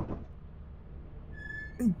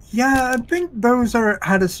 Yeah, I think those are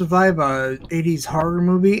how to survive a 80s horror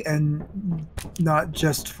movie and not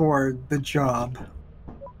just for the job.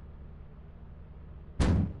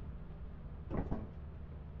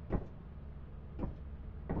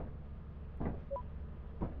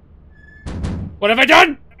 What have I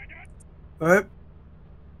done? But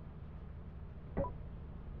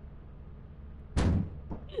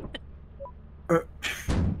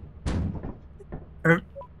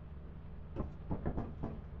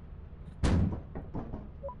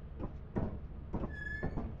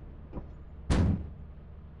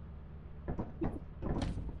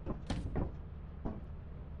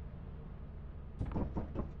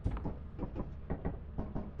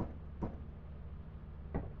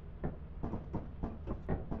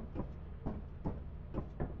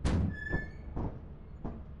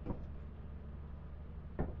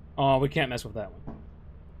Oh, we can't mess with that one.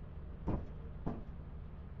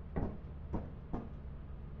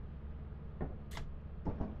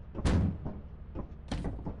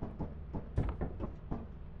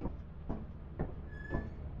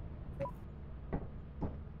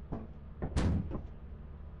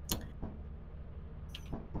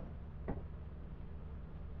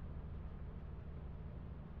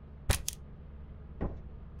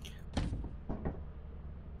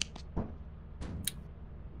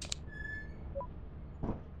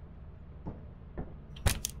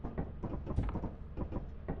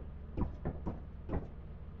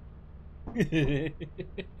 How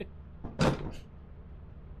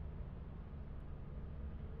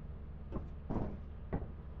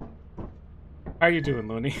are you doing,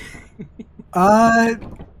 Looney?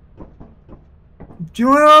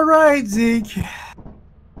 doing all right, Zeke.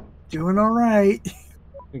 Doing all right.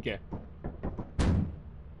 Okay.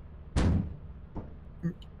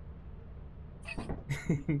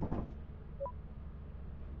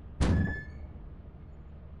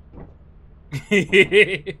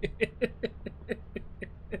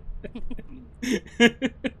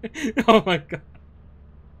 Oh my god.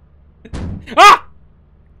 Ah!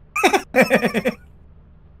 There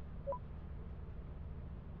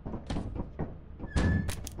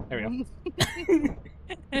we go.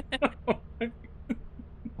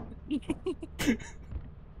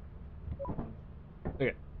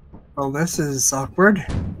 Okay. Well, this is awkward.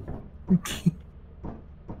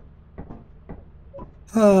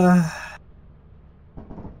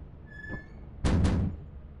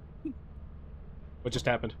 What just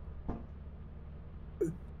happened?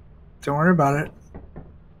 Don't worry about it.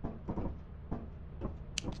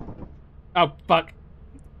 Oh, fuck.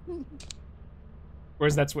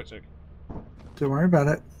 Where's that switch? Okay. Don't worry about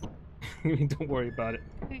it. Don't worry about it.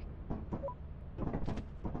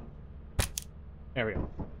 There we go.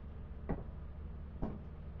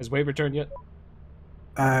 Has Wade returned yet?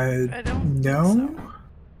 I don't No. think so.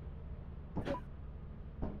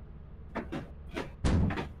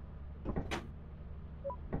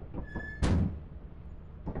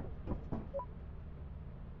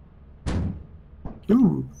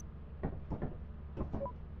 Ooh.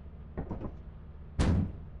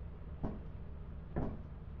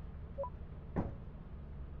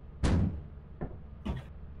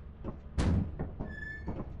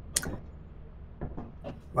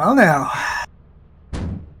 Well now.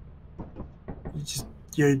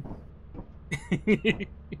 You're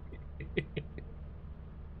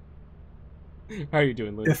How are you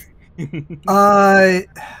doing, Lou?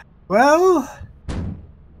 well,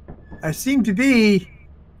 I seem to be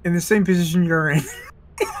in the same position you're in.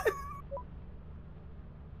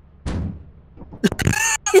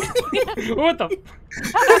 What the?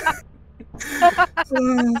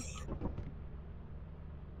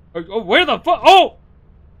 Oh, where the fuck? Oh!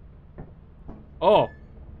 Oh.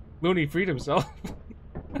 Looney freed himself.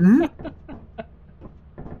 Hmm?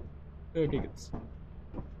 Okay, good.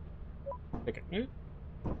 Okay.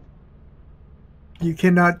 You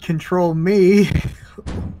cannot control me.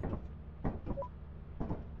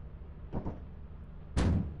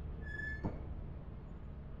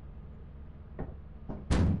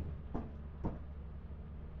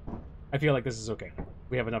 I feel like this is okay.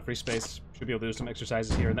 We have enough free space. Should be able to do some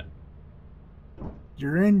exercises here and there.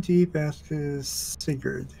 You're in deep, asks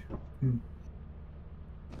Sigurd.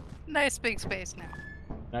 Nice big space now.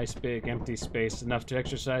 Nice big empty space, enough to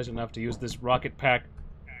exercise, enough to use this rocket pack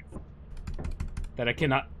that I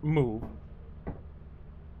cannot move.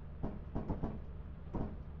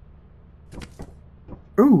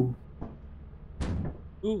 Ooh.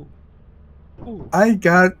 Ooh. Ooh. I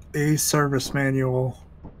got a service manual.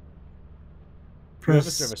 You have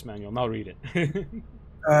a service manual, and I'll read it.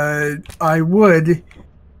 I would,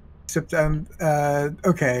 except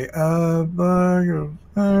okay.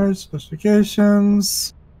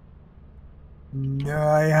 Specifications. No,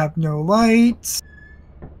 I have no lights.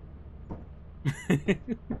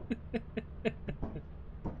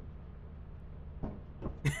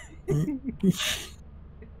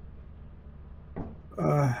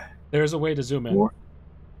 There's a way to zoom in.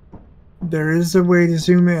 There is a way to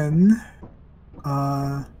zoom in.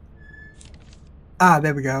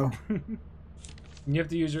 There we go. You have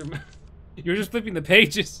to use your... You're just flipping the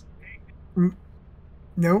pages.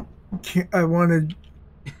 Nope. I wanted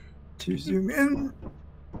to zoom in.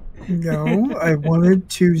 No, I wanted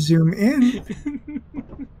to zoom in.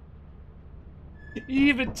 It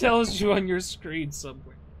even tells you on your screen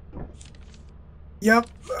somewhere. Yep.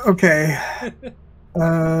 Okay.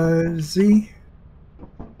 Z.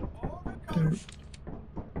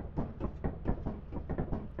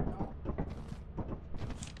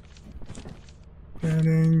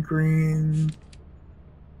 Adding green.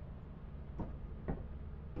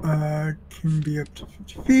 Can be up to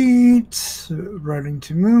 50 feet. Riding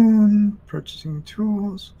to moon. Purchasing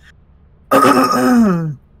tools.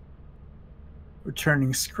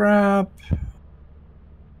 Returning scrap.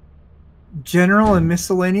 General and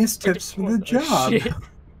miscellaneous tips for the job. Shit.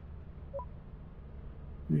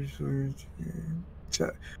 Usually,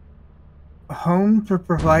 home to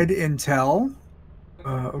provide intel.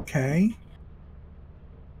 Okay.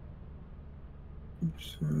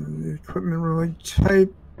 So the equipment related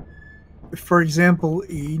type, for example,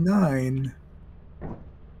 E9.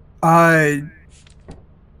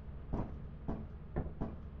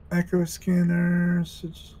 Echo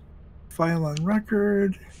scanners, file on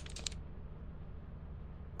record.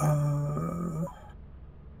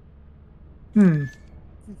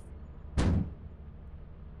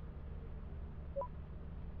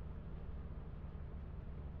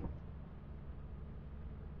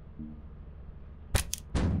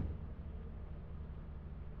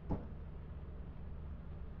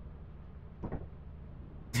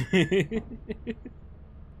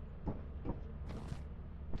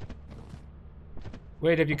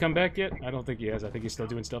 Wait, have you come back yet? I don't think he has. I think he's still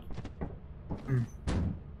doing stuff.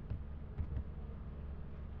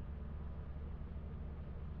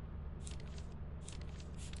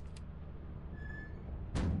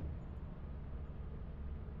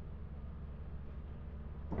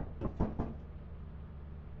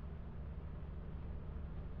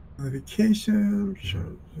 Notification,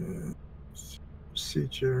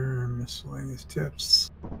 procedure, miscellaneous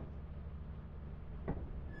tips.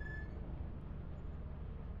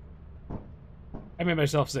 I made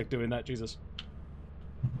myself sick doing that, Jesus.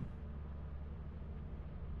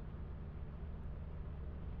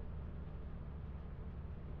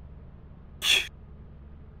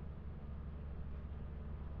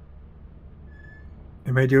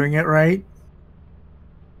 Am I doing it right?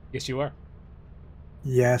 Yes, you are.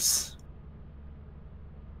 Yes.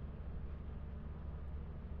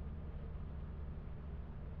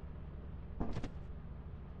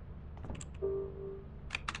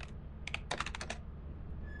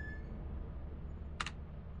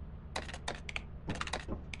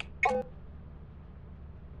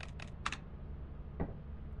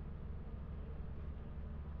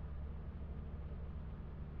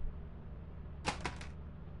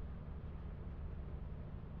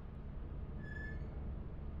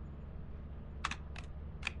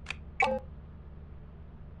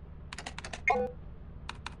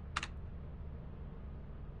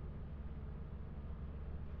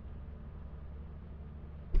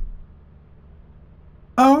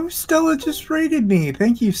 Oh, Stella just rated me.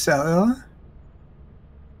 Thank you, Stella.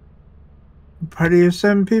 Party of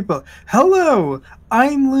 7 people. Hello,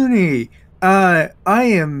 I'm Looney. I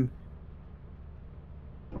am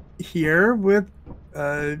here with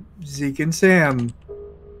Zeke and Sam.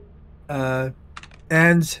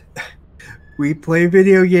 And we play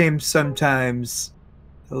video games sometimes.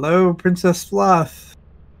 Hello, Princess Fluff.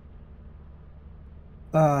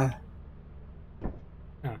 No.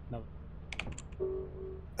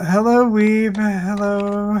 Hello, Weave.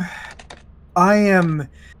 Hello. I am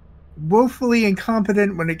woefully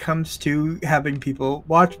incompetent when it comes to having people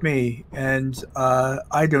watch me, and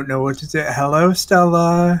I don't know what to say. Hello,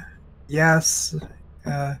 Stella. Yes.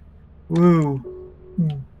 Woo.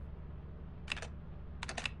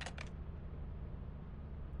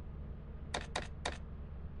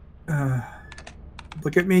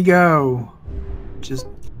 Look at me go. Just.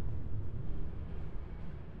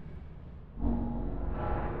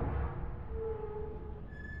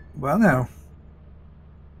 Well, now.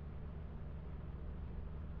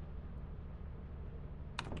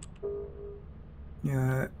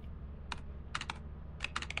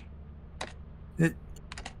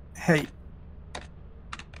 Hey.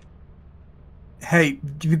 Hey,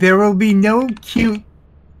 there will be no cute.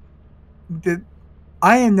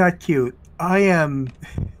 I am not cute. I am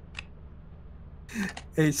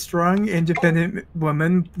a strong, independent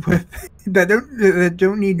woman with that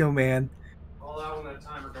don't need no man. All out when that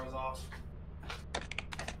timer goes off.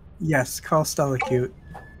 Yes, call Stella cute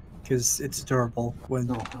because it's adorable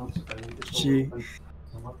when she.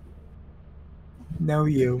 No,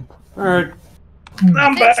 you. All right.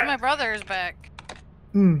 I'm Thanks, back. my brother is back.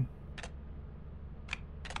 Hmm.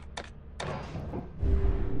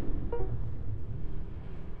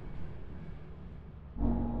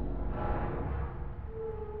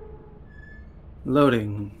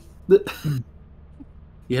 Loading.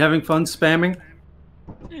 You having fun spamming?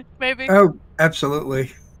 Maybe. Oh,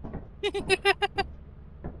 absolutely.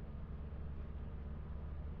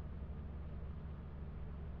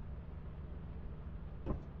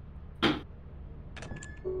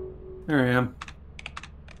 There I am.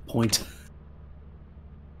 Point.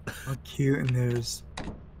 Oh, cute, and there's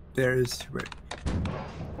wait.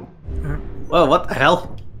 Whoa, what the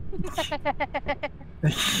hell?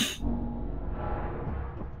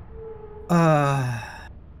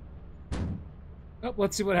 Oh,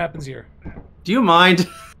 let's see what happens here. Do you mind?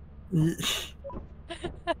 Yeah,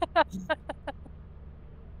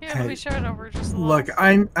 Hey, we showed over just a look,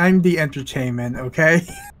 little. I'm the entertainment, okay?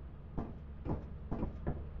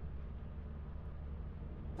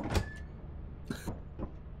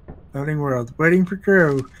 Loading world, waiting for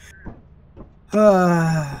crew.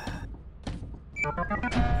 All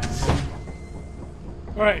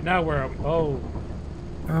right, now where? Oh,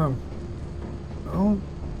 Oh.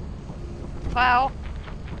 Wow.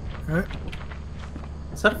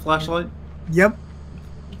 Is that a flashlight? Yep.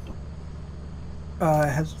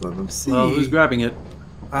 Has level C. Well, who's grabbing it?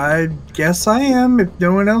 I guess I am. If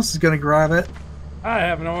no one else is gonna grab it. I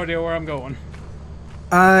have no idea where I'm going.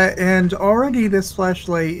 And already this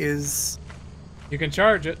flashlight is. You can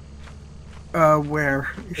charge it.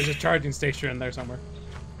 Where? There's a charging station in there somewhere.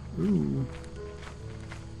 Ooh.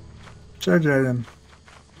 Charge item.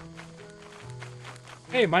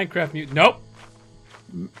 Hey, Minecraft mute. Nope.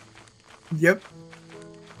 Yep.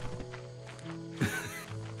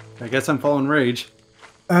 I guess I'm falling rage.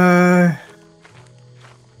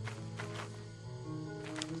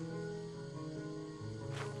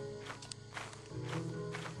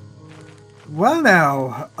 Well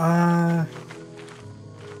now,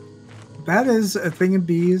 that is a thing of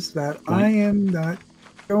bees that I am not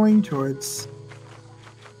going towards.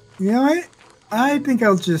 You know what? I think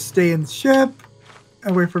I'll just stay in the ship,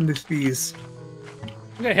 away from these bees.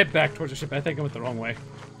 I'm gonna head back towards the ship. I think I went the wrong way.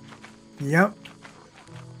 Yep.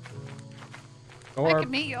 I Or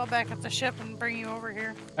could meet you all back at the ship and bring you over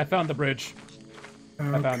here. I found the bridge.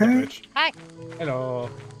 I found it, Okay. Rich. Hi. Hello.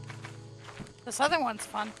 This other one's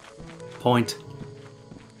fun. Point.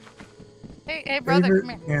 Hey, brother, Favorite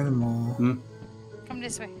come here. animal. Come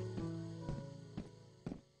this way.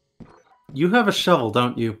 You have a shovel,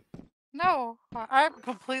 don't you? No, I'm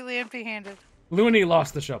completely empty-handed. Looney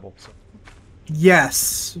lost the shovel. So.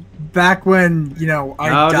 Yes. Back when, you know, I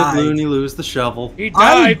How died. did Looney lose the shovel? He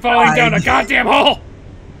died falling down a died. goddamn hole!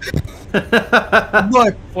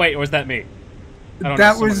 Look, Wait, or was that me? I don't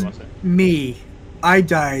that know. was me. I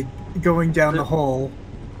died going down the hole.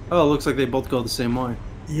 Oh, it looks like they both go the same way.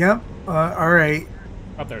 Yep. Alright.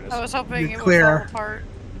 Oh, there it is. I was hoping You're it clear. would fall apart.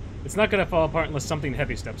 It's not gonna fall apart unless something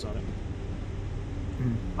heavy steps on it.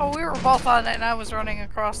 Oh, we were both on it and I was running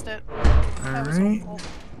across it. That was Alright. awful.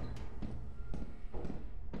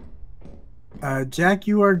 Jack,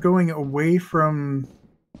 you are going away from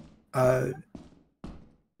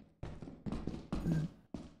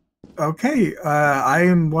okay, I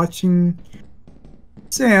am watching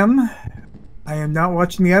Sam. I am not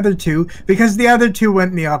watching the other two because the other two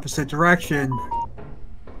went in the opposite direction.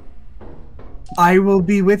 I will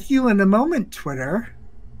be with you in a moment, Twitter.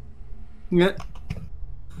 Yeah.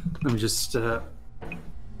 Let me just up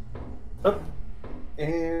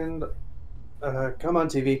and come on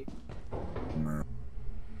TV.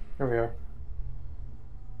 Here we are.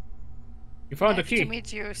 You found a Nice to key.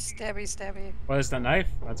 meet you, stabby stabby. What is that knife?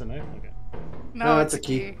 That's a knife? Okay. No, that's it's a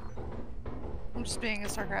key. I'm just being a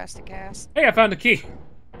sarcastic ass. Hey, I found a key.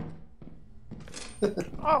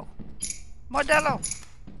 Oh, Modelo.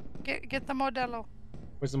 Get the Modelo.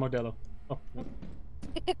 Where's the Modelo? Oh, no.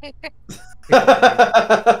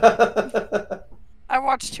 I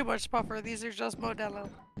watched too much Puffer. These are just Modelo.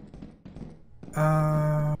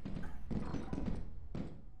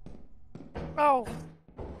 Oh,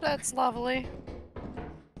 that's lovely.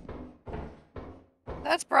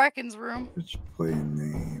 That's Bracken's room. Which play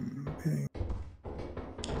name? Ping.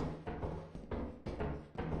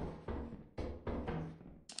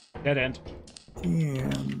 Dead end.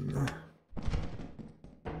 Damn.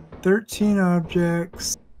 13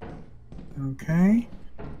 objects. Okay.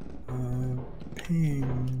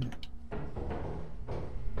 Ping.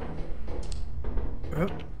 Oh.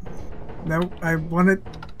 No, I want it.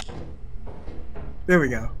 There we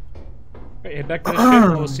go. Right, head back to the ship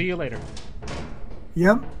and we'll see you later.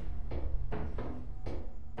 Yep.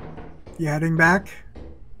 You heading back?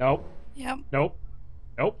 Nope. Yep. Nope.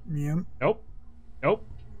 Nope. Yep. Nope. Nope.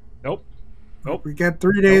 Nope. Nope. We got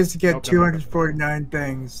 3 days to get Nope. 249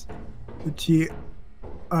 things. Which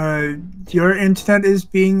your internet is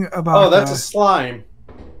being about. Oh, that's a slime.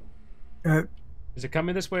 Is it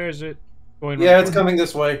coming this way or is it going? Yeah, it's coming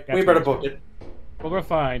this way. We Gotcha. better book it. Well, we're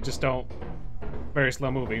fine. Just don't. Very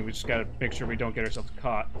slow moving. We just gotta make sure we don't get ourselves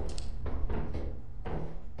caught.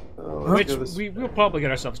 Oh, let's Which go this we'll probably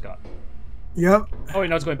get ourselves caught. Yep. Oh wait,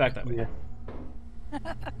 no, it's going back that way. Yeah.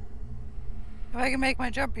 If I can make my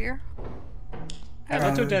jump here. Yeah,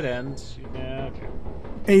 that's a dead end. Yeah, okay.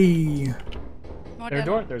 Hey. There a Modelo.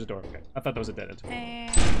 door? There's a door. Okay. I thought that was a dead end.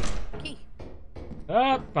 And key.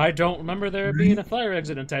 I don't remember there being a fire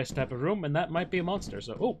exit in this type of room, and that might be a monster.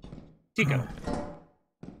 So, oh, tea kettle.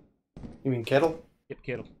 You mean kettle? Yep,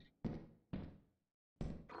 kettle.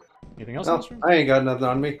 Anything else in No, this room? I ain't got nothing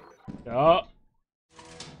on me. Oh.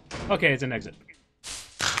 Okay, it's an exit.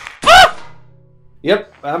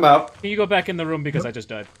 Yep, I'm out. Can you go back in the room because I just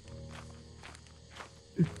died?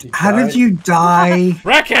 How did you die?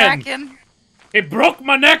 Bracken! Bracken. He broke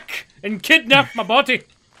my neck and kidnapped my body.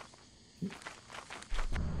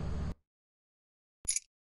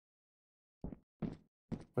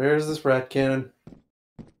 Where's this rat cannon?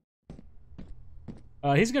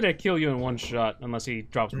 He's gonna kill you in one shot unless he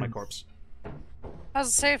drops my corpse. I was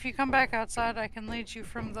to say, if you come back outside, I can lead you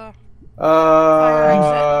from the.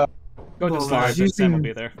 Uh, Go to Well, Slars, he's Sam will using-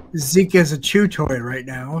 be there. Zeke is a chew toy right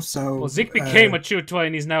now, so. Well, Zeke became a chew toy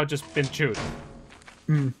and he's now just been chewed.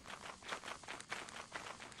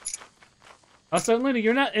 Also, Luna,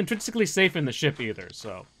 you're not intrinsically safe in the ship either,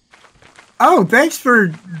 so. Oh, thanks for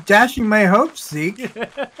dashing my hopes, Zeke.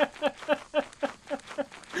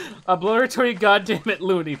 Obligatory goddamn it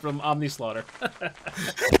Looney from Omni Slaughter.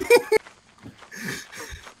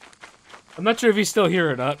 I'm not sure if he's still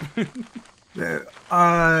here or not.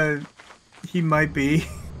 He might be.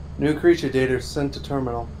 new creature data sent to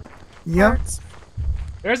terminal. Yep. Parts.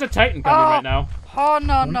 There's a Titan coming right now. Oh,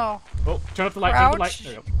 no, no. Oh, turn off the light, turn off the light. Crouch.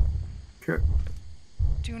 There you Okay.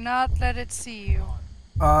 Do not let it see you.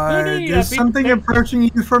 Looney, There's be something prepared. approaching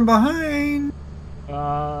you from behind.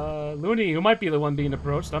 go. Looney, you might be the one being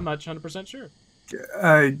approached. I'm not 100% sure.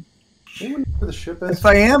 Anyone know where the ship is? If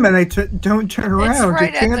I am and I don't turn around,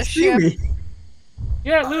 right you at the can't see ship. me.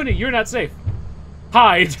 Yeah, Looney, you're not safe.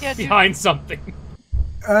 Hide Yeah, dude. behind something.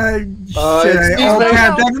 Should I it's all these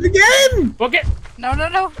have days. that again? Book it. No, no,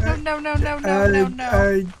 no, no, no, no, no, no, no,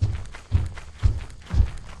 no.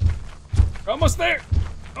 Almost there.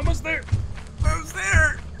 Almost there. I was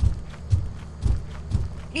there.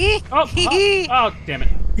 Oh, damn it.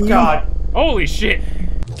 God. Holy shit.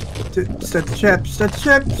 Set the ship. Set the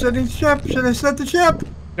ship. Setting the ship. Should I set the ship?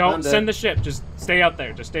 Don't I'm send dead. the ship. Just stay out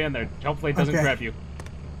there. Just stay in there. Hopefully it doesn't Okay. grab you.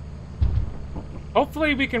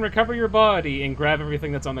 Hopefully we can recover your body and grab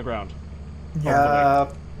everything that's on the ground.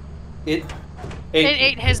 It It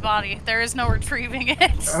ate his body. There is no retrieving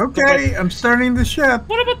it. Okay, I'm starting the ship.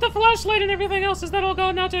 What about the flashlight and everything else? Is that all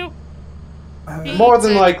gone now too? more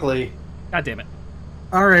than likely. God damn it.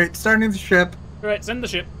 All right, starting the ship. Alright, send the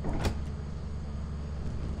ship.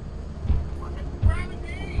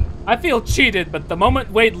 I feel cheated, but the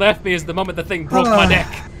moment Wade left me is the moment the thing broke my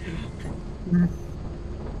neck.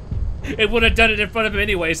 It would have done it in front of him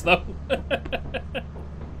anyways, though.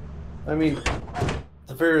 I mean, at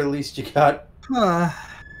the very least you got. Uh,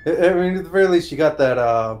 I mean, at the very least you got that.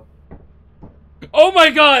 Oh my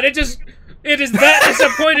god, it is that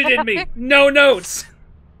disappointed in me. No notes.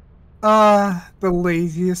 the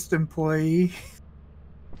laziest employee.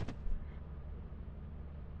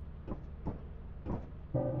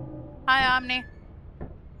 Hi, Omni.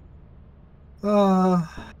 Well,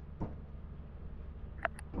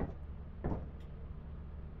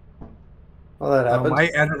 that Oh, happened. my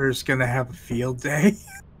editor's gonna have a field day.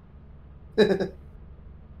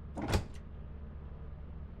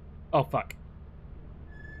 Oh fuck.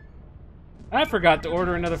 I forgot to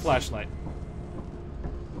order another flashlight.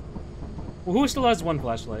 Well, who still has one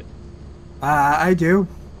flashlight? I do.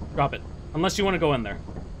 Drop it. Unless you want to go in there.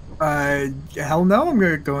 Hell no, I'm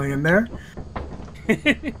gonna go in there.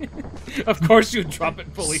 Of course you drop it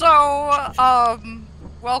fully. So,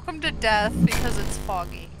 welcome to death because it's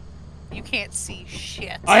foggy. You can't see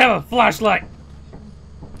shit. I have a flashlight!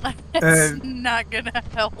 It's not gonna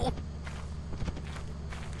help.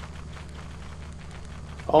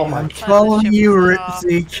 Oh my I'm god. following ship you, was off.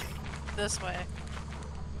 Zeke. This way.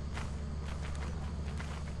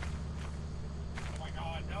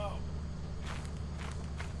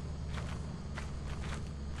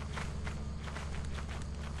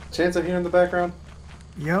 Chance of hearing in the background?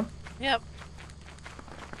 Yep. Yep.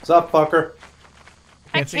 What's up, fucker?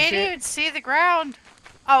 I Can't see can't shit? even see the ground.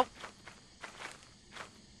 Oh.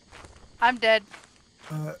 I'm dead.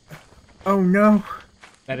 Oh no.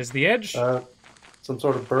 That is the edge. Some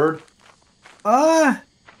sort of bird? I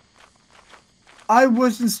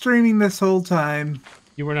wasn't streaming this whole time,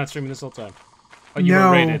 You were not streaming this whole time. Oh, you No.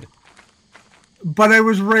 were rated. but I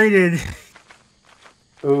was rated.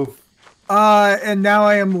 Oof. And now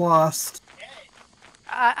I am lost.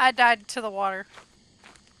 I died to the water.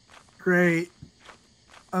 Great.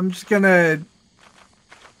 I'm just gonna...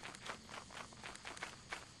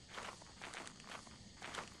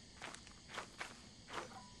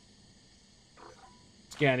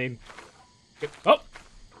 Scanning. Oh!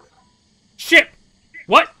 Ship!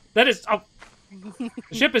 What? That is... Oh!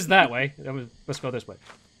 The ship is that way. Let's go this way.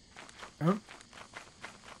 Oh.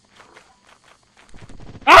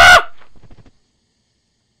 Ah!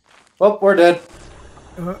 Well, we're dead.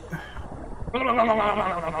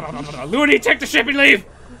 Looney, take the ship and leave!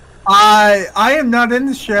 I am not in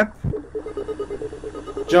the ship.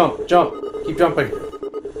 Jump, jump. Keep jumping.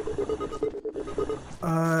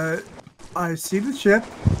 I see the ship.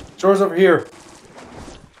 Shore's over here.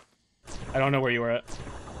 I don't know where you were at.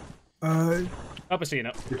 Uh, Up a see you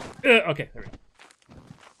now. Okay, there we go.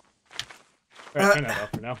 Alright, turn that off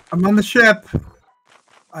for now. I'm on the ship.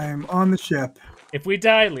 I am on the ship. If we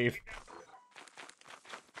die, leave.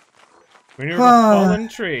 We're near a fallen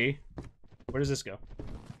tree. Where does this go?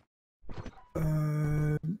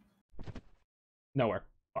 Nowhere.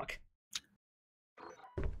 Fuck.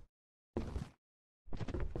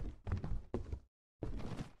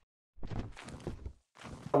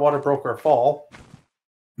 The water broke our fall.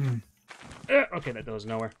 Okay, that goes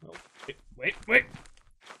nowhere. Oh, wait.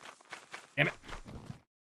 Damn it.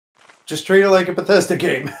 Just treat it like a Bethesda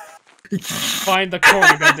game. Find the corner,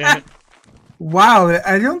 goddammit. Wow,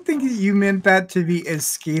 I don't think that you meant that to be as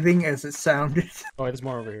scathing as it sounded. Oh, wait, there's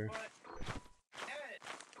more over here.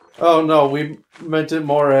 Oh no, we meant it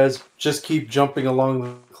more as just keep jumping along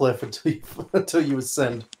the cliff until you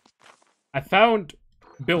ascend. I found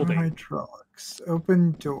building. Hydraulics.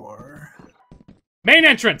 Open door. Main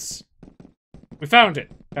entrance! We found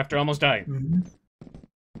it after almost dying.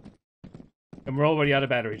 Mhm. And we're already out of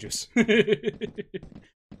battery juice.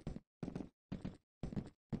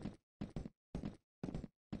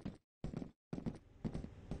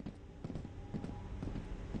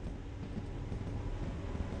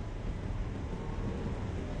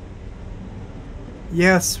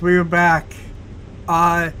 Yes, we were back.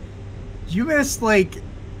 You missed like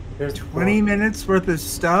Here's the 20 phone. minutes worth of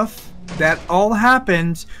stuff that all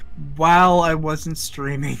happened while I wasn't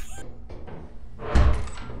streaming.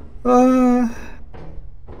 Oh,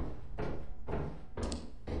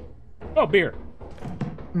 beer.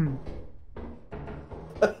 Hmm.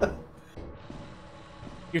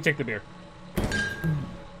 You take the beer.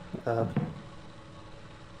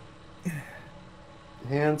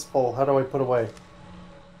 Hands full. How do I put away?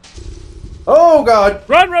 Oh God!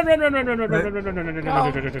 Run! Bracket!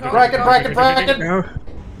 No.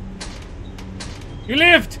 You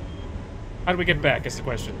lived! How do we get back is the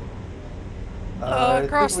question. I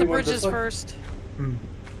Cross think the we went this bridges way. first.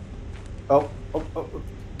 Oh,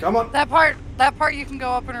 come on. That part you can go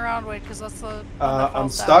up and around with, because that's the one that I'm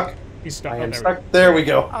falls down. stuck. He's stuck. I Oh, am there stuck. There we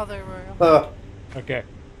go. Oh, there we go. Okay.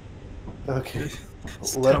 Okay.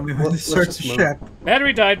 Tell me when to start the just move. ship.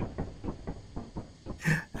 Battery died.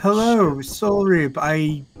 Hello, Soul Reap.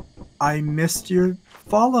 I missed your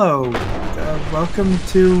follow. Welcome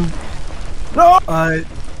to No!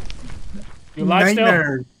 You lied still?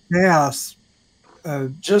 Nightmare Chaos.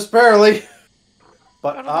 Just barely.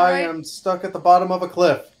 But Go to the I right. am stuck at the bottom of a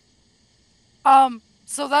cliff.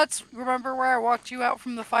 So that's, remember where I walked you out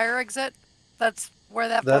from the fire exit? That's where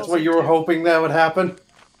that That's falls what you were into. hoping that would happen?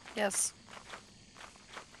 Yes.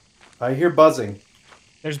 I hear buzzing.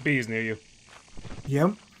 There's bees near you.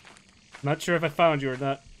 Yep. Not sure if I found you or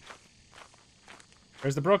not.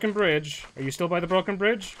 There's the broken bridge. Are you still by the broken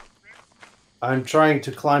bridge? I'm trying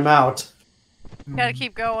to climb out. Gotta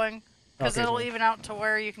keep going, because Okay, it'll then. even out to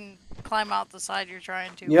where you can climb out the side you're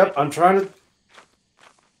trying to. Yep, I'm trying to...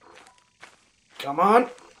 Come on.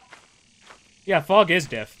 Yeah, fog is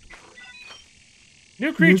death.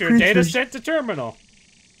 New creature, data creatures. sent to terminal.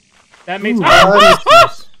 That means Ooh,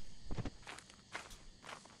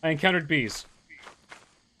 I encountered bees.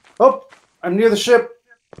 Oh, I'm near the ship.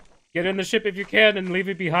 Get in the ship if you can and leave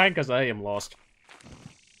it behind, because I am lost.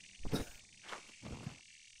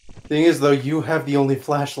 Thing is, though, you have the only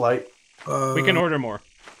flashlight. We can order more.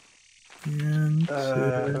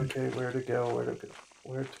 Okay, where to go?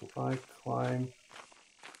 Where do I climb?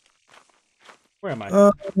 Where am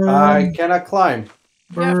I? I cannot climb.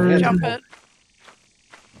 You have to Bird. jump it.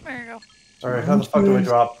 There you go. Alright, how the fuck do I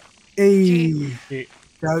drop? Hey, Gee.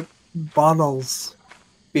 got bottles.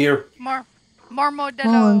 Beer. More Small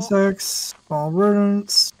Modelo. insects, small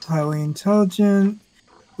rodents, highly intelligent,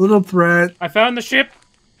 little threat. I found the ship.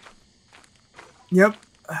 Yep.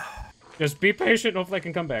 Just be patient. Hopefully I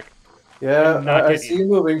can come back. Yeah, And not I get see you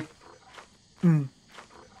moving. Hmm.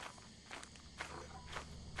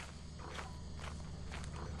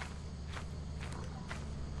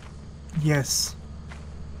 Yes.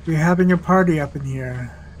 We're having a party up in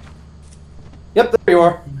here. Yep, there you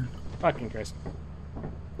are. Fucking Christ.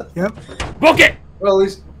 Yep. Book it! Well,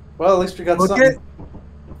 at least we got Look something. it.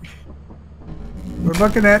 We're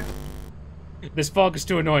looking at. This fog is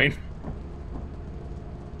too annoying.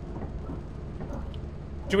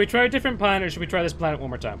 Should we try a different planet, or should we try this planet one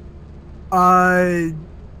more time? I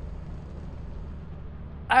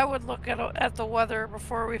would look at the weather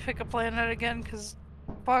before we pick a planet again, because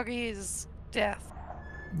foggy is death.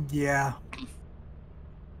 Yeah.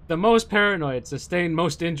 The most paranoid, sustained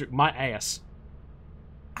most injured. My ass.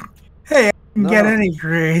 Hey, I can get No. any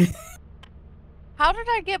grade. How did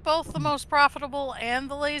I get both the most profitable and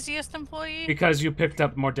the laziest employee? Because you picked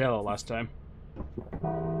up Modelo last time.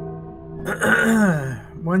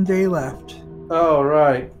 1 day left. Oh,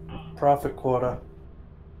 right. Profit quota.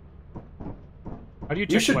 How do you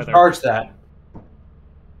check You should weather? charge that.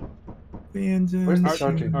 Abandoned. Where's the Already-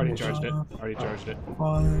 charging? Already charged it. Already charged it.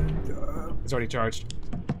 It's already charged.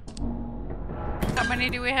 How many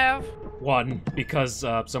do we have? One, because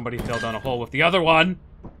somebody fell down a hole with the other one.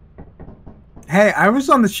 Hey, I was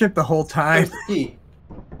on the ship the whole time. Where's the key?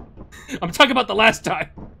 I'm talking about the last time.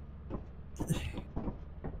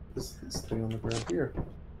 This thing on the ground here.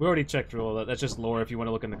 We already checked through all that. That's just lore if you want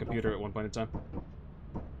to look in the computer at one point in time.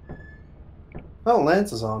 Oh,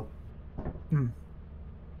 Lance is on. Hmm.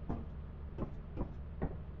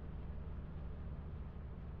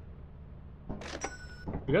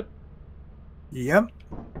 We good? Yep.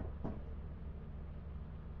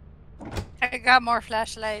 I got more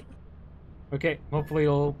flashlight. Okay, hopefully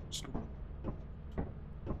it'll...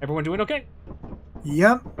 Everyone doing okay?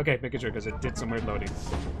 Yep. Okay, making sure, because it did some weird loading.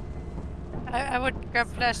 I would grab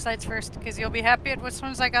flashlights first, because you'll be happy at which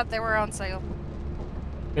ones I got. They were on sale.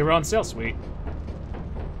 They were on sale, sweet.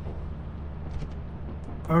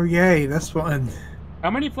 Oh, yay. That's one. How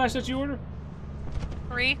many flashlights you order?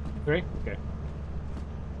 3. 3? Okay.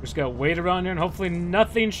 just gotta wait around here and hopefully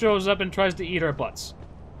nothing shows up and tries to eat our butts.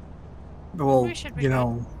 Well, We should be you good.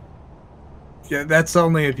 know, yeah, that's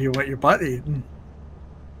only if you want your butt eaten.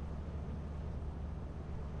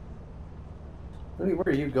 Where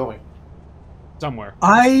are you going? Somewhere.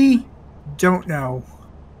 I don't know.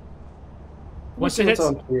 Once it hits,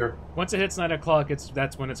 on here. once it hits 9 o'clock,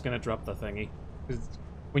 that's when it's gonna drop the thingy. 'Cause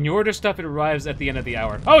when you order stuff, it arrives at the end of the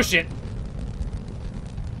hour. Oh shit!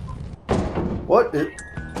 What?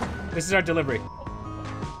 This is our delivery.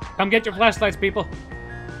 Come get your flashlights, people.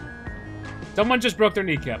 Someone just broke their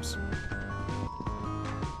kneecaps.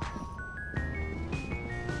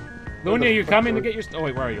 Lunia, you coming to get your... Oh,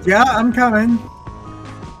 wait, where are you? Yeah, I'm coming.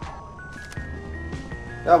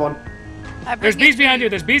 That one. I bring There's it bees to behind you.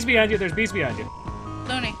 There's bees behind you. There's bees behind you.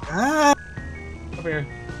 Looney. Ah, Over here.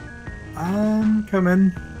 I'm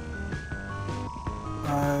coming.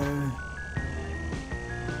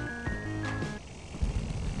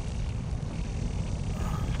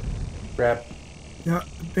 Grab. Yeah, I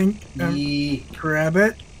think grab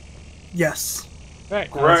it. Yes. Right.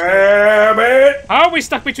 Grab it! How are we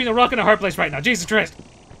stuck between a rock and a hard place right now? Jesus Christ.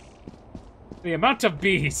 The amount of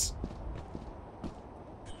bees.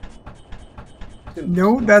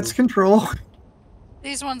 No, that's control.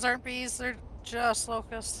 These ones aren't bees, they're just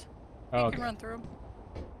locusts. Oh, You okay. can run through them.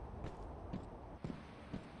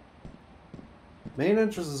 Main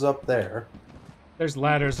entrance is up there. There's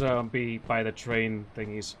ladders by the train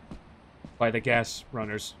thingies. By the gas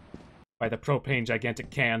runners. By the propane gigantic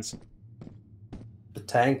cans. The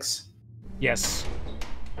tanks. Yes.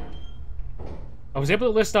 I was able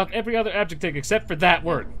to list off every other adjective except for that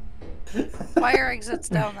word. Fire exits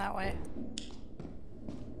down that way.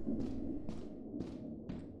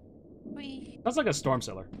 Whee. Sounds like a storm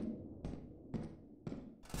cellar.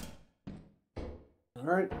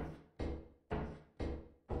 Alright.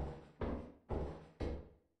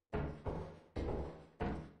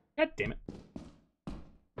 God damn it.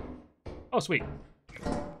 Oh, sweet.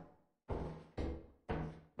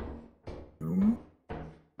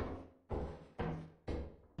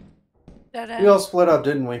 Dead We end. all split up,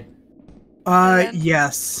 didn't we?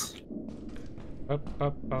 Yes.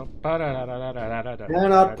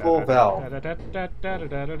 Cannot pull valve.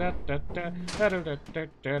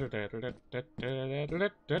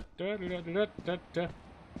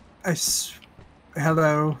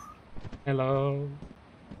 Hello. Hello.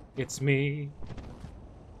 It's me.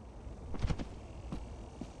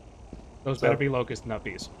 Those better be locusts, not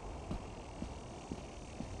bees.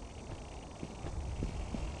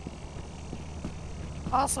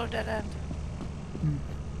 Also dead end.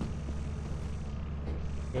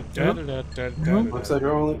 Looks like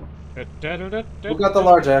we're only. Who Who got the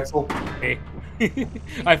large axle? Hey. You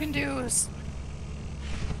I can do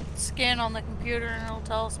scan on the computer and it'll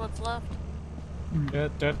tell us what's left.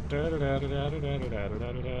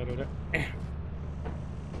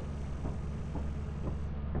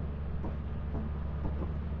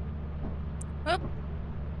 Oop.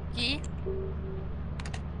 Key.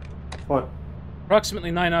 What?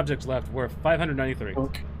 Approximately 9 objects left, worth 593.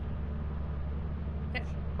 Okay.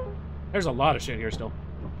 There's a lot of shit here still.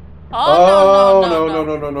 Oh, no, no.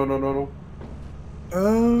 no, no, no, no, no,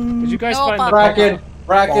 no. Did you guys No, find the Bob. Bracken!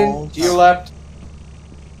 Bracken! Balls. To your left.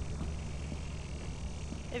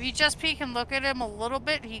 If you just peek and look at him a little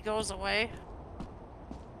bit, he goes away.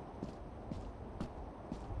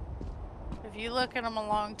 If you look at him a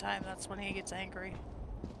long time, that's when he gets angry.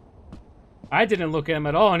 I didn't look at him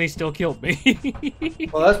at all, and he still killed me.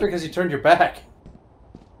 Well, that's because you turned your back.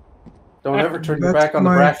 Don't ever turn your That's back on the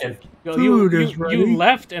my- Bracken. Food is ready. you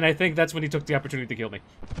left, and I think that's when he took the opportunity to kill me.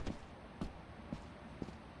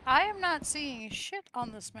 I am not seeing shit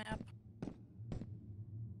on this map.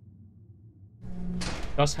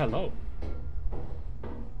 Thus, hello.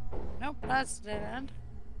 Nope, that's dead end.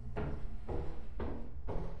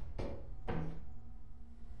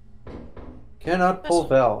 Cannot pull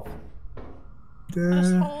valve.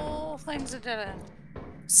 This whole thing's a dead end.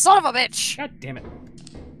 Son of a bitch! God damn it.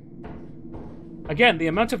 Again, the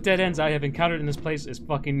amount of dead ends I have encountered in this place is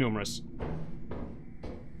fucking numerous.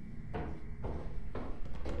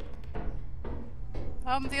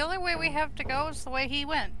 The only way we have to go is the way he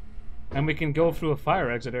went. And we can go through a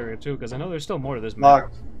fire exit area too, because I know there's still more to this map.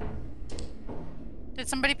 Locked. Did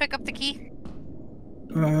somebody pick up the key?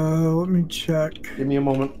 Let me check. Give me a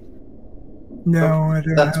moment. No, I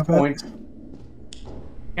don't That's have point.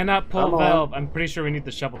 Cannot pull Come on. valve. I'm pretty sure we need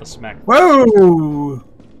the shovel to smack it. Whoa!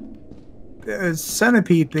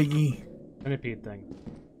 Centipede thingy. centipede thing.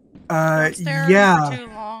 Don't stare at him Yeah, for too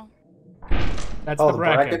long. That's Oh, the the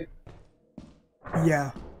bracket. bracket?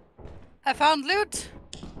 yeah. I found loot!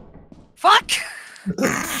 Fuck!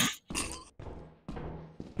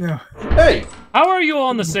 No. Hey! How are you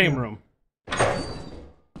all in the same room?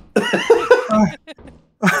 I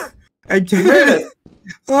did Did it.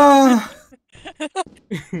 Oh,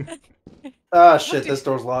 Ah, shit, this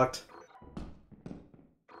door's locked.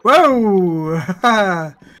 whoa!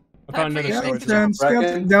 I Time found for another you to storage make the room. jump.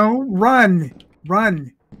 Bracken? No, run,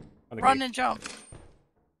 run. On the Run gate. and jump.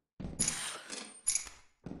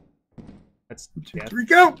 That's 2, death. 3,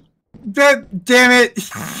 go! Damn it!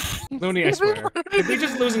 Looney, I swear. Did we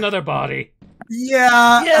just lose another body?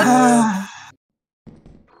 Yeah. Yes.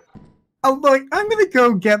 I'm like, I'm gonna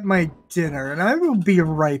go get my dinner, and I will be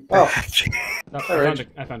right Oh. back. No, Alright.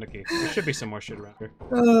 I found a key. There should be some more shit around here.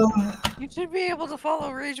 You should be able to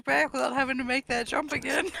follow Rage back without having to make that jump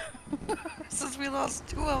again. Since we lost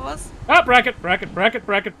 2 of us. Ah, bracket.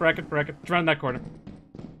 It's around that corner.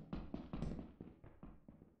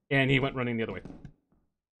 And he went running the other way.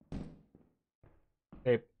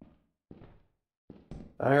 Hey,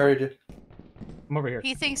 I heard you. come over here.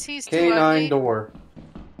 He thinks he's too K9 ugly. door.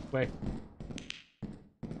 Wait.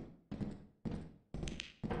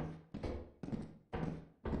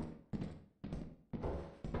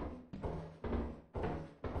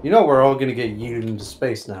 You know we're all gonna get yeeted into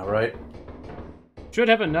space now, right? Should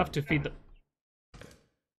have enough to feed the...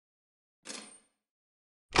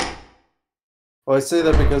 Well, I say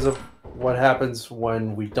that because of what happens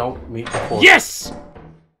when we don't meet the core. Yes!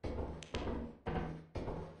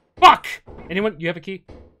 Fuck! Anyone? You have a key?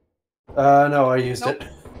 No, I used Nope. it.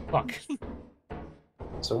 Fuck.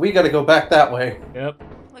 So we gotta go back that way. Yep.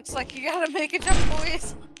 Looks like you gotta make a jump,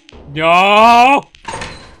 boys. No!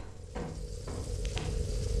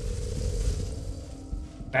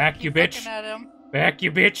 Back, you Keep bitch. looking at him. Back,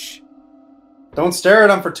 you bitch. Don't stare at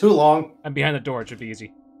him for too long. I'm behind the door. It should be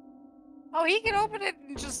easy. Oh, he can open it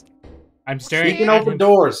and just. I'm staring He can at open him.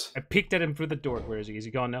 doors. I peeked at him through the door. Where is he? Is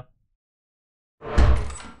he gone now?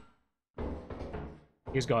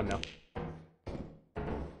 He's gone now.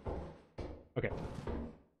 Okay.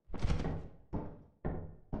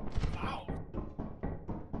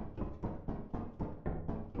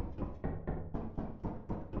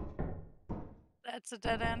 That's a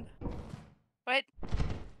dead end. Wait.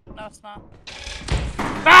 No, it's not.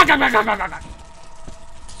 Ah, gah, gah, gah, gah, gah, gah.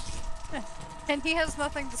 And he has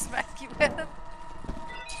nothing to smack you with.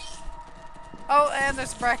 Oh, and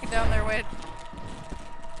there's a bracket down there. Wait.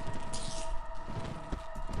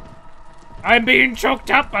 I'm being choked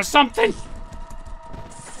up or something.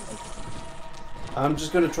 I'm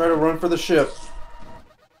just gonna try to run for the ship.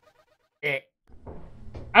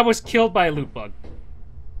 I was killed by a loot bug.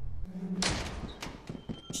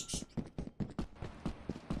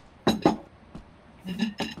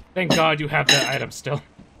 Thank God you have that item still.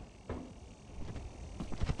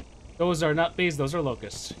 Those are not bees, those are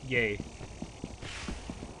locusts. Yay.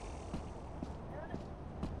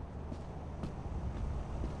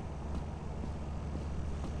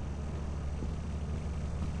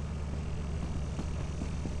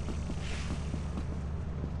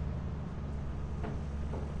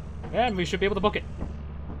 And we should be able to book it.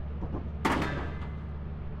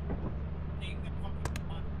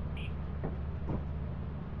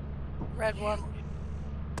 Red one.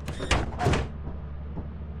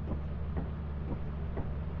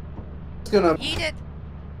 It's gonna. Eat it.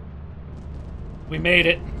 We made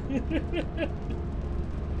it.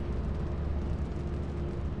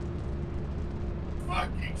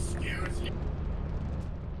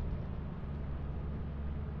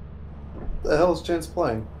 The hell is Chance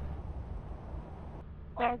playing?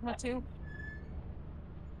 Dogma 2.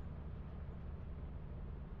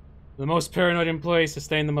 The most paranoid employee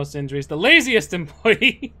sustained the most injuries. The laziest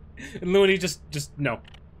employee. And Looney just no.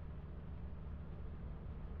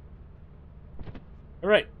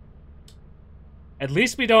 Alright. At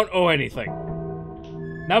least we don't owe anything.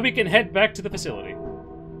 Now we can head back to the facility.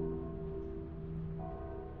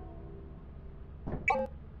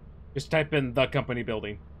 Just type in the company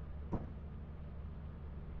building.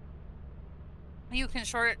 You can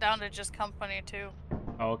short it down to just company 2.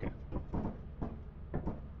 Oh, okay.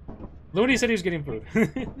 Looney said he was getting food.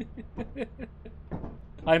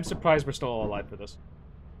 I'm surprised we're still all alive for this.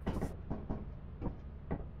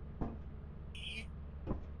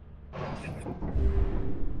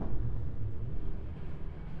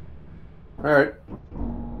 Alright.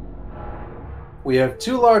 We have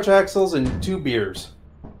 2 large axles and 2 beers.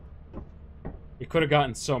 We could have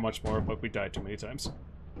gotten so much more, but we died too many times.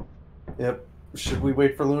 Yep. Should we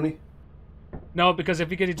wait for Looney? No, because if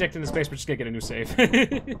we get ejected into space, we're just gonna get a new save.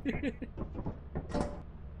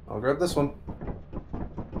 I'll grab this one.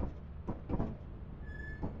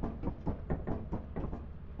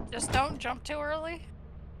 Just don't jump too early.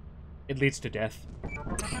 It leads to death.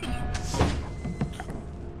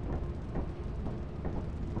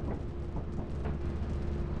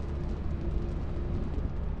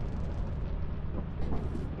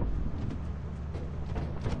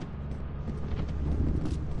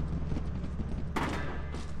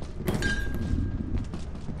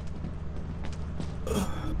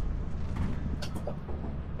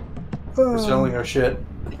 We're selling our shit.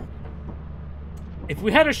 If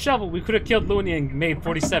we had a shovel, we could have killed Looney and made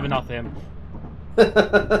 47 off him.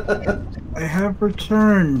 I have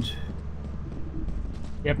returned.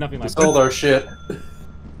 We have nothing We left. sold our shit.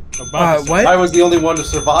 What? I was the only one to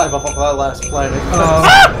survive off of that last planet.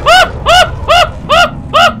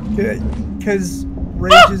 Because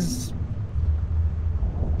Rage is...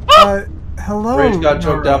 hello, Rage got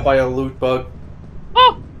choked Nora. out by a loot bug.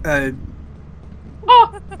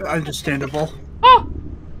 Understandable.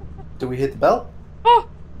 Do we hit the bell?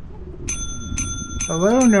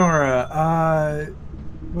 Hello, Nora.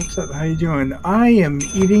 What's up? How you doing? I am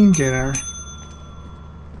eating dinner.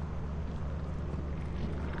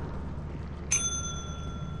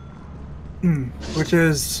 Which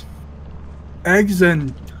is eggs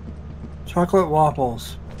and chocolate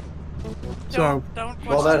waffles. So, Don't question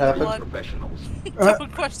Well, that the happened. blood.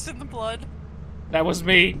 Don't question the blood. That was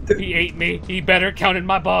me. He ate me. He better counted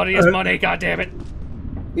my body as money. God damn it.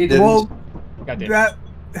 He didn't. well, God damn it. that.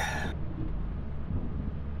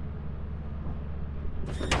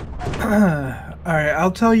 Alright,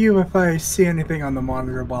 I'll tell you if I see anything on the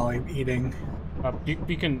monitor while I'm eating.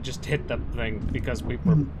 You can just hit the thing because we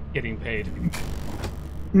were getting paid.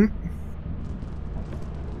 I'm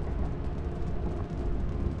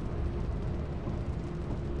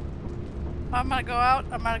gonna go out.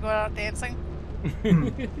 I'm gonna go out dancing.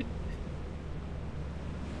 Did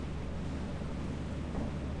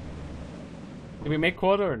we make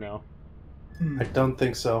quota or no? I don't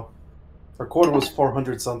think so. Our quota was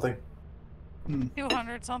 400 something.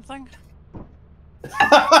 200 something.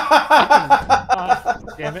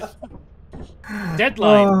 Damn it.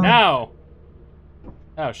 Deadline now.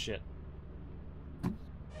 Oh shit.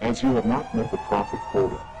 As you have not met the profit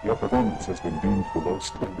quota, your performance has been deemed below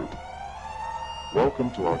standard.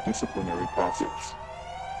 Welcome to our disciplinary process.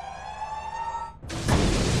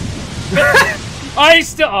 I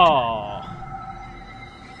still. Oh.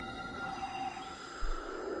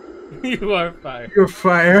 You are fired. You're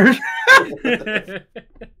fired.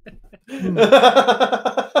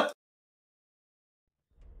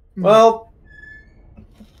 Well,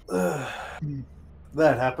 that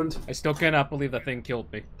happened. I still cannot believe that thing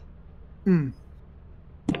killed me.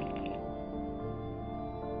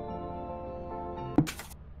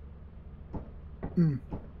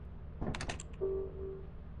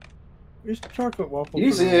 These chocolate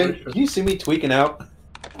waffles. Can you see me tweaking out?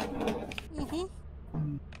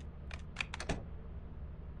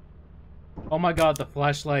 Oh my god, the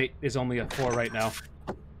flashlight is only a 4 right now.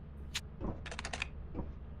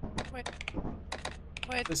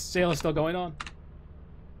 Wait. The sale is still going on.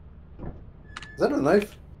 Is that a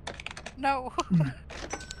knife? No.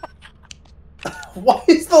 Why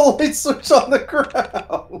is the light switch on the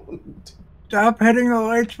ground? Stop hitting the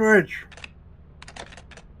light switch.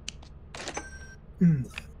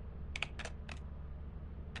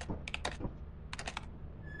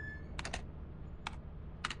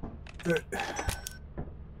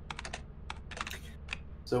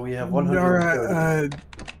 So we have 130. Nora,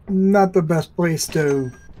 not the best place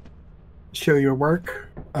to show your work.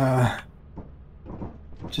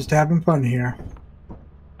 Just having fun here.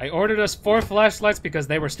 I ordered us 4 flashlights because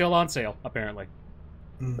they were still on sale, apparently.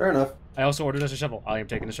 Fair enough. I also ordered us a shovel. I am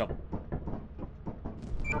taking the shovel.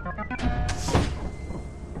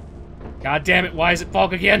 God damn it, why is it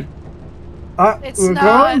fog again? It's we're not.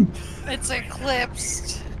 gone? It's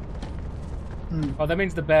eclipsed. Oh, that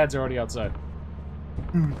means the bads are already outside.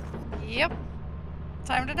 Yep.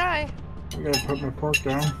 Time to die. I gotta put my fork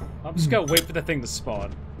down. I'm just gonna wait for the thing to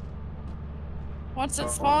spawn. Once it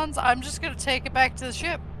spawns, I'm just gonna take it back to the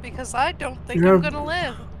ship because I don't think Yeah. I'm gonna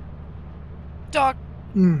live. Dog.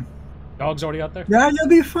 Dog's already out there? Yeah, you'll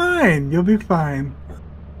be fine. You'll be fine.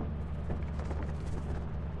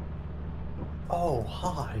 Oh,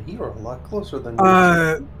 hi. You're a lot closer than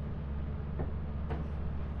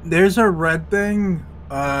There's a red thing.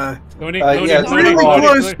 Looney, yeah, Looney, it's Looney, Really Looney,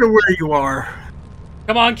 close Looney. to where you are.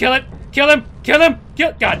 Come on, kill it! Kill him! Kill him!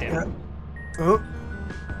 Kill! God damn it. Oh.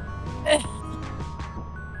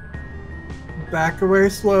 Back away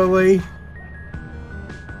slowly.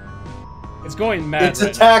 It's going mad it's right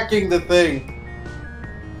attacking the thing.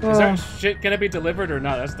 now. Is that shit gonna be delivered or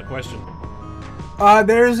not? That's the question.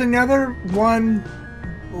 There's another one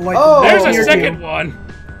Like, Oh! There's a near second you. one.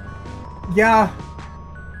 Yeah.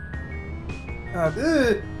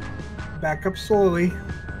 Ugh. Back up slowly.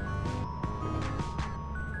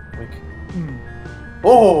 Like, Hmm.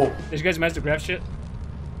 oh! Did you guys manage to grab shit?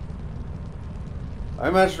 I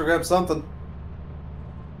managed to grab something.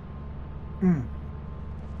 Hmm.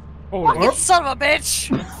 Holy Fucking son of a bitch!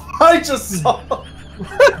 I just saw.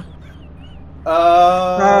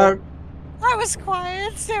 Uh, I was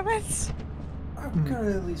quiet, damn it. I'm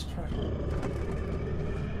gonna at least try.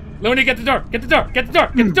 Looney, get the door! Get the door! Get the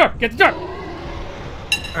door! Get the door! Get the door!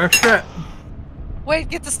 oh shit. Wait,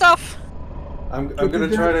 get the stuff. I'm gonna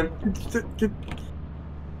try to.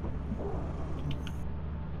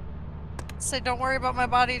 Say, don't worry about my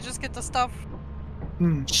body, just get the stuff.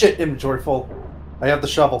 Hmm. Shit, inventory full. I have the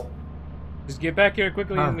shovel. Just get back here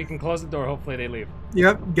quickly and we can close the door. Hopefully they leave.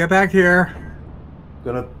 Yep, get back here.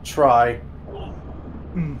 Gonna try.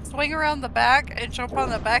 Hmm. Swing around the back and jump on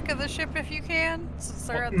the back of the ship if you can, since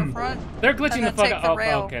they're at the front. They're glitching And the then fuck take out. the Oh,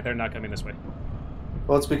 rail. okay, they're not coming this way.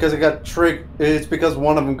 Well, it's because it got It's because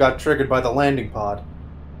one of them got triggered by the landing pod.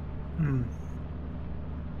 Hmm.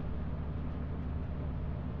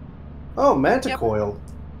 Oh, manta Yep. coil.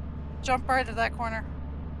 Jump right to that corner.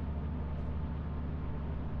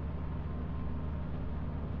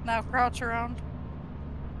 Now crouch around.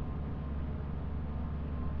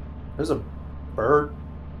 There's a bird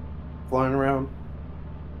flying around.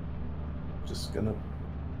 Just gonna.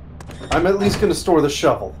 I'm at least gonna store the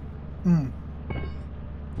shovel. Hmm.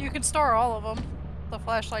 You can store all of them. The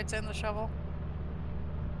flashlights and the shovel.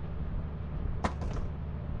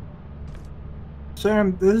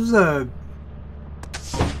 Sam, this is a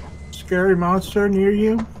scary monster near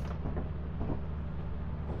you.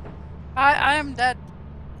 I am dead.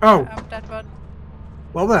 Oh, I'm dead, bud.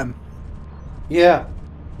 well then. Yeah.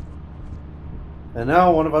 And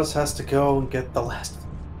now one of us has to go and get the last.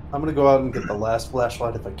 I'm gonna go out and get the last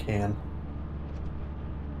flashlight if I can.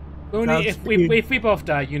 Looney, if we both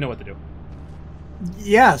die, you know what to do.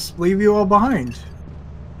 Yes, leave you all behind.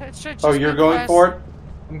 It should just Oh, you're be going glass. for it?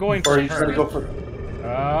 I'm going Or for are you just her. gonna go for?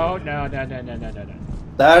 Oh, no, no, no, no, no, no, no.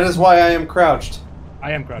 That is why I am crouched.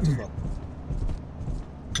 I am crouched as well.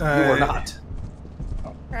 You are not.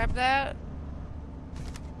 Grab that.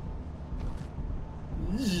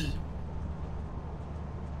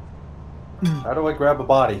 How do I grab a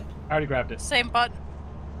body? I already grabbed it. Same button.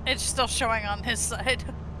 It's still showing on his side.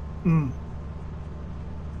 Hmm.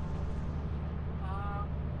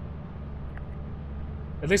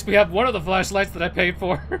 At least we have one of the flashlights that I paid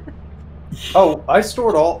for. Oh, I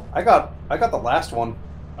stored all. I got the last one.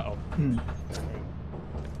 Uh-oh. Hmm.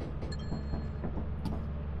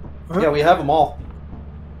 Yeah, we have them all.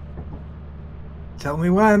 Tell me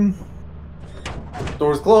when.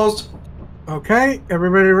 Doors closed. Okay,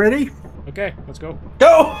 everybody ready? Okay, let's go.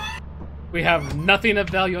 Go! We have nothing of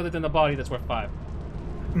value other than the body that's worth 5.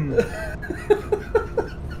 Hmm.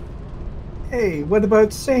 Hey, what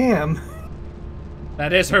about Sam?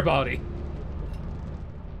 That is her body.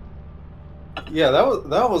 Yeah, that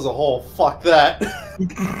was a whole fuck that.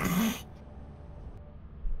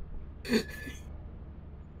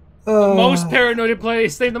 Most paranoid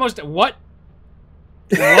place. They the most what?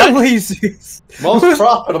 Lazy. Most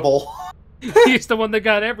profitable. He's the one that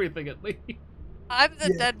got everything at least. I'm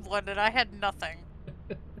the Yeah. dead one and I had nothing.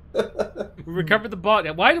 We recovered the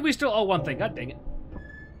body. Why did we still? Oh, one thing. God dang it.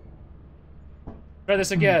 Try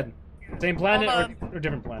this again. Same planet Hold or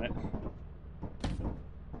different planet?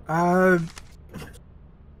 How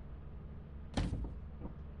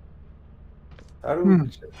do we?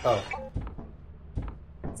 Oh,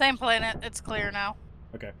 Same planet. It's clear now.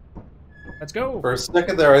 Okay. Let's go. for a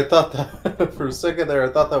second there, I thought that. For a second there, I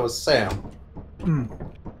thought that was Sam. Hmm.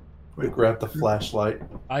 We grabbed the flashlight.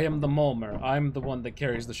 I am the Mulmer. I'm the one that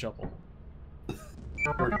carries the shovel.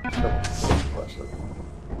 Flashlight.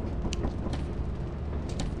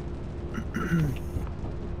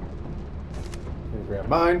 Gonna grab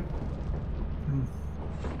mine.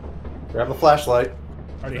 Grab the flashlight.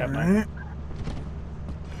 Already have mine. Alright.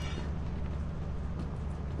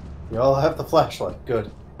 You all have the flashlight.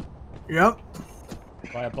 Good. Yep.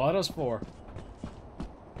 Buy a bottle's 4.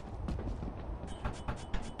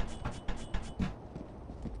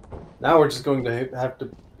 Now we're just going to have to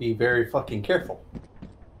be very fucking careful.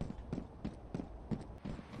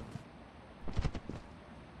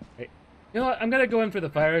 Hey, you know what? I'm gonna go in for the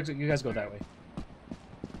fire exit. You guys go that way.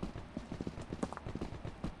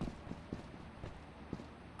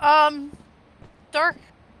 Dark.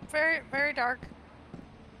 Very, very dark.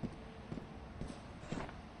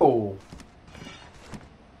 Oh.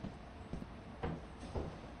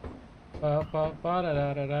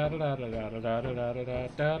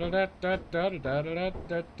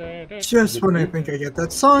 Just when I think I get that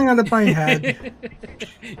song out of my head.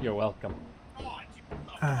 You're welcome.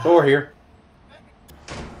 Door here.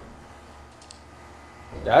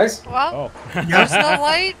 Guys? Well, Oh. there's no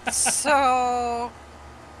light, so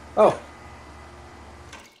Oh.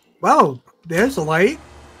 Well, there's a light.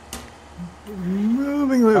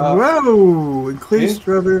 Moving. Whoa! Increased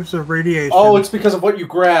levels of radiation. Oh, it's because of what you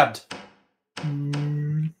grabbed.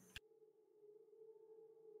 Mm,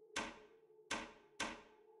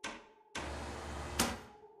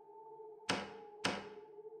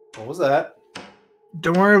 What was that?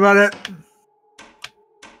 don't worry about it.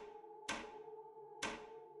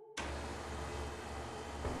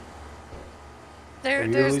 Are you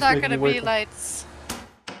at there's least not making going to your way be back? lights.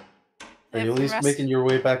 Are If you at the least rest- making your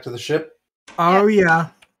way back to the ship? Oh yeah,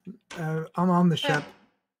 I'm on the ship.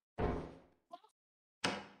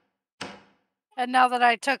 And now that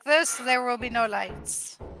I took this, there will be no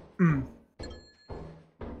lights. Mm.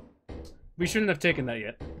 We shouldn't have taken that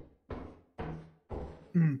yet.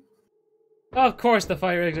 Hmm. Of course, the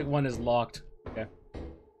fire exit one is locked. Okay.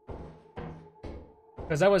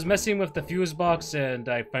 Because I was messing with the fuse box, and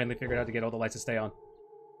I finally figured out to get all the lights to stay on.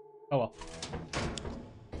 Oh well.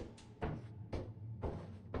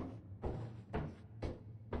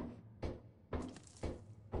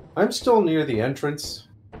 I'm still near the entrance.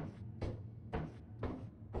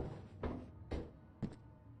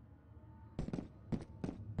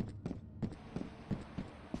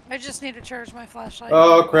 I just need to charge my flashlight.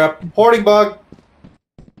 Oh crap! Hoarding bug!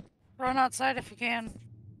 Run outside if you can.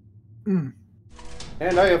 Mm.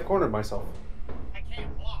 And I have cornered myself.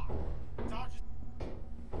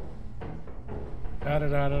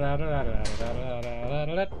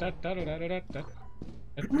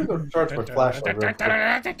 I'm gonna go charge my flashlight real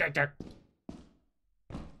quick.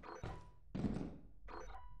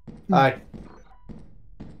 Hi.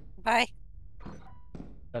 Bye.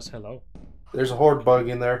 That's hello. There's a horde bug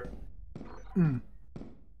in there. Mm.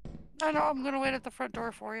 I know, I'm going to wait at the front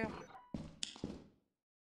door for you.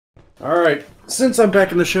 Alright. Since I'm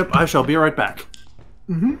back in the ship, I shall be right back.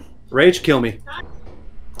 Mm-hmm. Rage, kill me.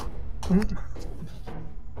 Mm.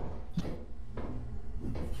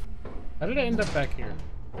 How did I end up back here?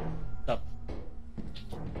 Up.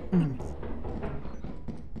 Mm.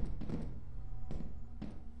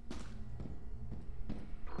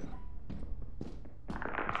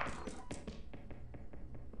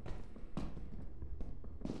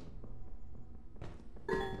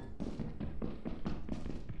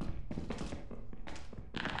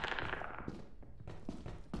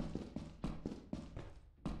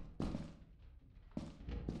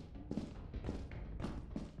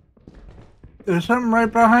 There's something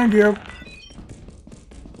right behind you.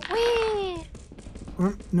 Whee!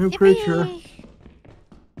 Oh, new creature. Yippee!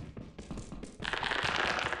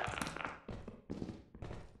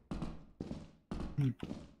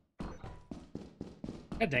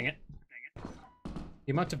 God dang it.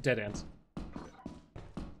 The amount of dead ends.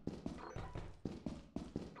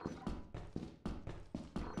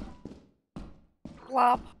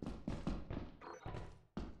 Blob.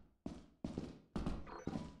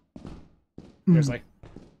 There's Mm. like...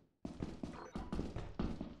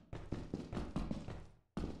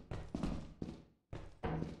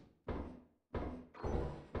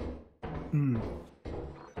 Hmm.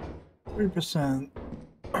 3%.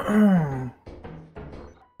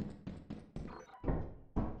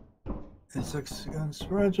 It's 6 against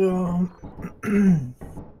fragile.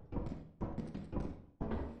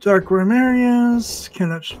 Dark room areas.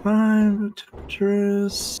 Cannot survive.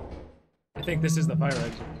 Temperatures. I think this is the fire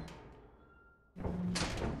exit.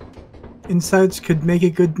 Insides could make a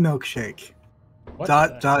good milkshake. What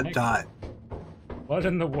Dot, the dot, heck? dot. What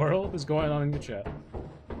in the world is going on in your chat?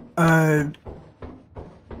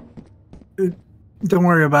 Don't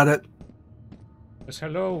worry about it. Just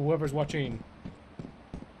hello, whoever's watching.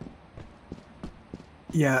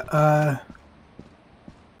 Yeah,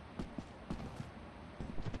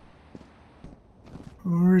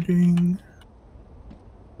 Forwarding.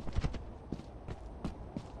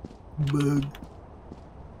 Bug.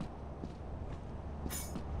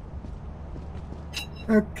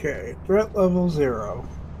 Okay, threat level 0.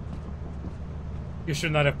 You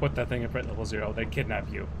should not have put that thing at threat level 0. They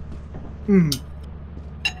kidnap you. Hmm.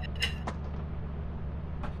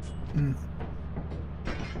 Hmm.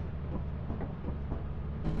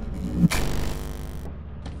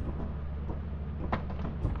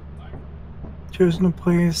 Chosen a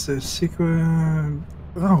place, a secret.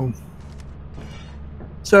 Oh.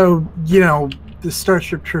 So, you know, the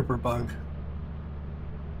Starship Trooper bug.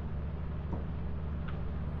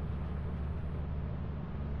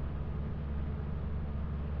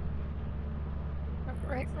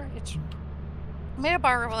 Right. May I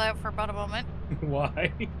borrow that for about a moment?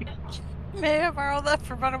 Why? May I borrow that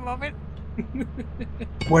for about a moment?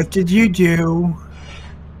 What did you do?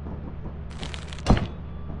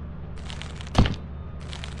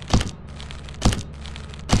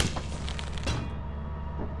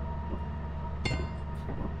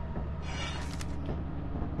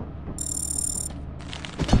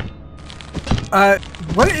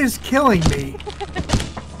 What is killing me?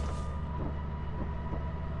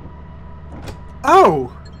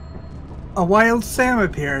 Oh! A wild Sam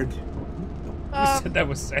appeared. You said that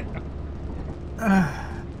was Sam.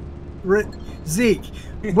 Zeke,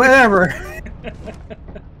 whatever.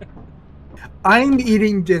 I'm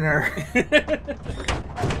eating dinner.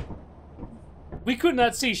 We could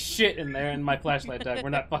not see shit in there in my flashlight deck. We're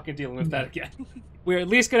not fucking dealing with that again. We're at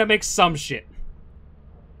least gonna make some shit.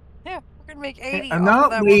 Yeah, we're gonna make 80. I'm off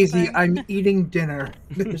of not that lazy, one thing. I'm eating dinner.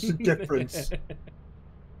 There's a difference.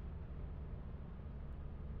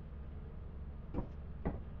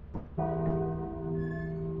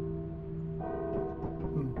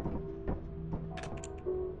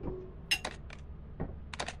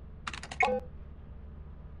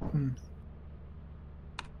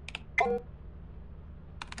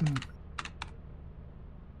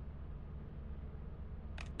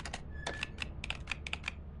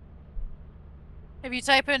 If you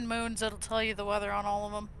type in moons, it'll tell you the weather on all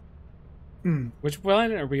of them. Which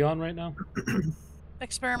planet are we on right now?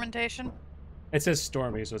 Experimentation. It says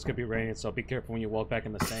stormy, so it's gonna be raining, so be careful when you walk back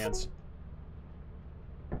in the sands.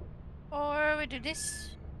 Or we do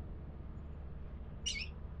this.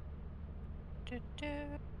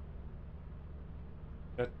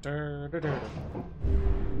 What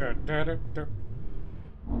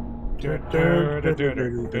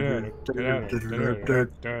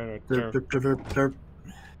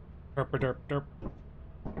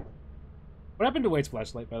happened to Wade's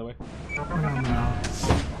flashlight, by the way? I don't know.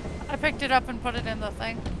 I picked it up and put it in the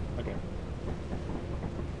thing. Okay.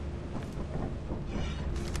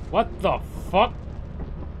 What the fuck?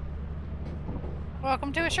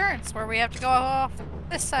 Welcome to Assurance, where we have to go off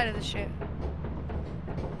this side of the ship.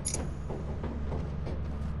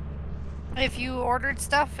 If you ordered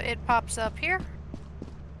stuff, it pops up here.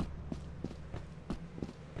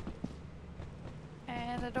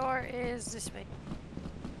 And the door is this way.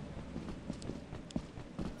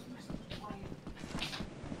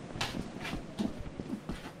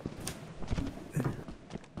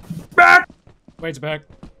 Back! Wade's back.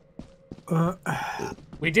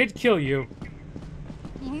 We did kill you.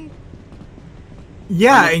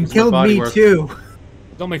 Yeah, and killed body me work? too.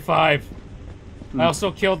 It's only 5. I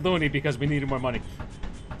also killed Looney because we needed more money.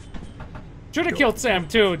 Should have killed Sam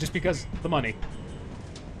too, just because the money.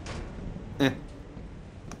 Your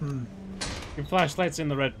flashlight's in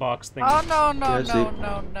the red box thing. Oh no no Yeah, no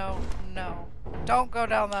no no no! Don't go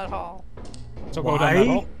down that hall. So go down that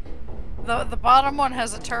hole. The bottom one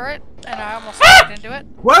has a turret, and I almost walked into it.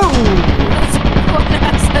 Whoa! This one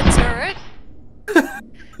has a turret.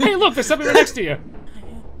 Hey, look, there's something right next to you.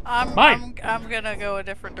 I'm gonna go a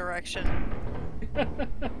different direction.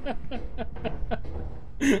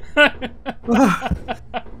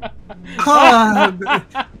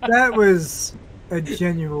 That was a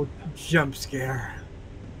genuine jump scare.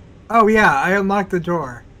 Oh yeah, I unlocked the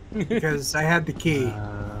door because I had the key.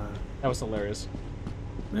 That was hilarious.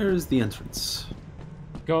 There's the entrance.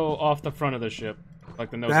 Go off the front of the ship,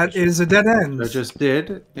 like the nose. That of the ship. is a dead end. I just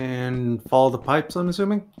did, and follow the pipes, I'm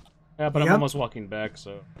assuming? Yeah, but I'm Yep. almost walking back,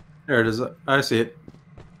 so. There it is. I see it.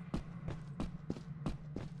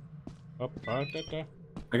 Oh, I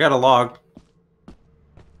got a log.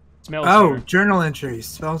 Smells Oh, here. journal entries.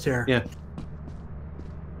 Spells here. Yeah.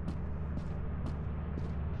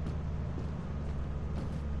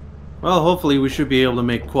 Well, hopefully we should be able to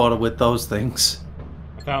make quota with those things.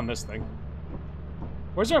 I found this thing.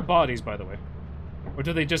 Where's our bodies, by the way? Or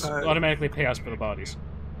do they just automatically pay us for the bodies?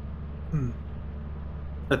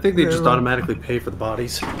 I think they just automatically pay for the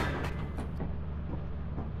bodies.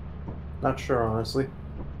 Not sure, honestly.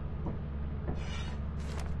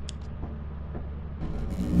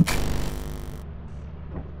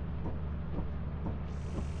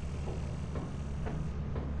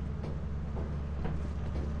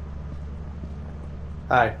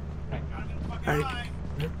 Hi.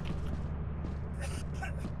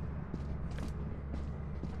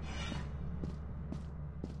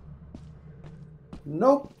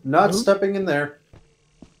 Nope, not stepping in there.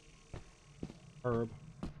 Herb.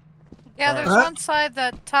 Yeah, there's one side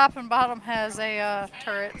that top and bottom has a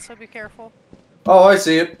turret, so be careful. Oh, I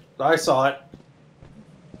see it. I saw it.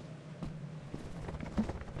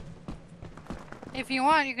 If you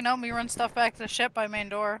want, you can help me run stuff back to the ship by main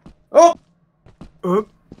door. Oh! Oop.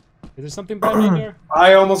 Is there something by me there?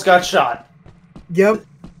 I almost got shot. Yep.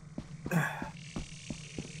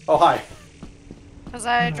 Oh, hi. Because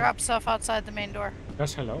I dropped stuff outside the main door.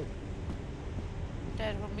 Yes, hello.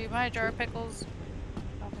 Dead will be my jar of pickles.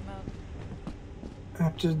 Copy mode.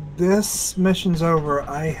 After this mission's over,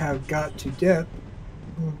 I have got to dip.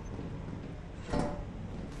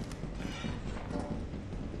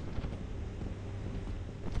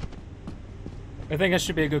 I think that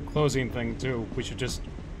should be a good closing thing too. We should just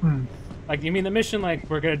Hmm. like, you mean the mission? Like,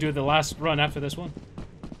 we're gonna do the last run after this one?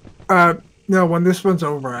 No, when this one's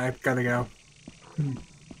over, I've got to go.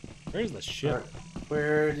 Where's the ship? Alright.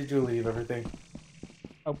 Where did you leave everything?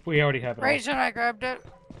 Oh, we already have it. all. Right, and I grabbed it.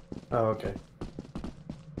 Oh, okay.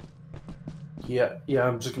 Yeah,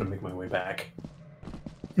 I'm just gonna make my way back.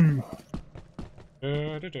 Hmm.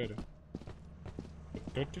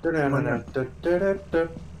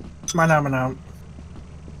 Manam.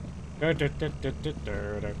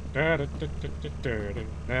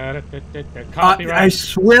 Copyright. I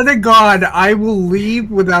swear to God, I will leave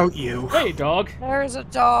without you. Hey, dog. There's a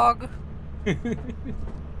dog.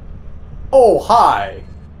 Oh, hi!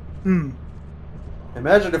 Hmm.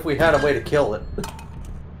 Imagine if we had a way to kill it.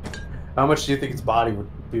 How much do you think its body would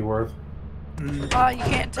be worth? Hmm. You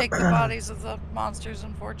can't take the bodies of the monsters,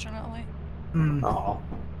 unfortunately. Hmm. Oh.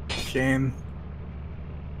 Shame.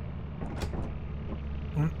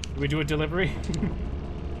 Do we do a delivery?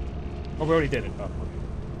 Oh, we already did it. Oh, okay.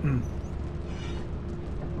 Hmm.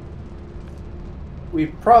 We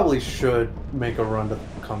probably should make a run to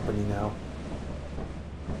the company now.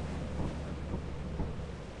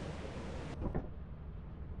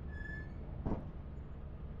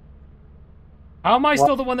 How am I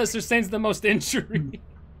still the one that sustains the most injury?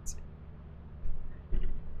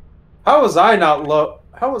 How was I not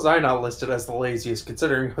listed as the laziest,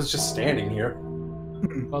 considering I was just standing here?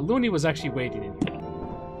 Well, Looney was actually waiting in here.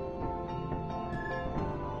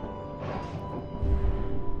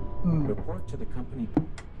 Hmm. Report to the company.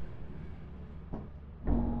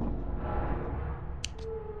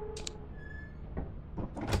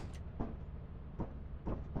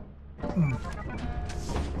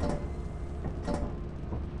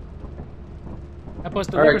 Help us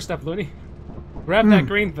deliver Alright. stuff, Looney. Grab that Hmm.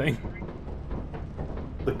 green thing.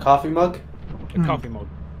 The coffee mug? The coffee mode.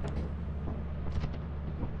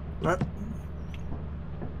 What?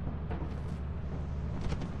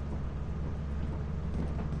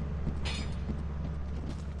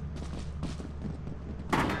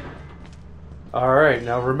 Alright,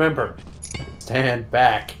 now remember. Stand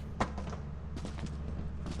back.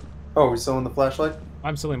 Oh, we still in the flashlight?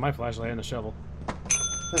 I'm still in my flashlight and the shovel.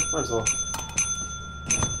 Might as well.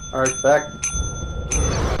 Alright, back.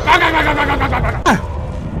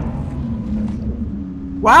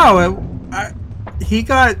 Wow, he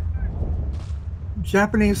got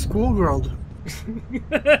Japanese schoolgirl.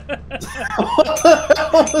 What the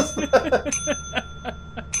hell was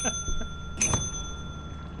that?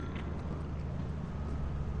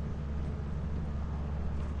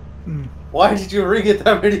 Hmm. Why did you ring it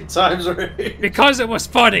that many times already? Because it was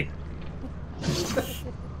funny!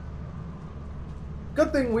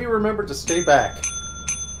 Good thing we remembered to stay back.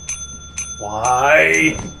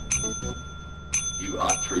 Why? You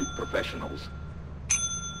are true professionals.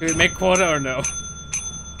 Do we make quota or no?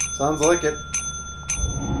 Sounds like it.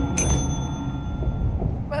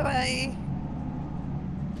 Bye bye.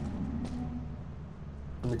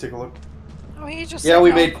 Let me take a look. Oh, he just. Yeah, said we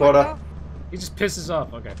no made quick quota. though. He just pisses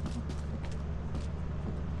off. Okay.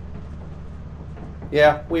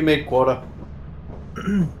 Yeah, we made quota.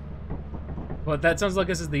 But that sounds like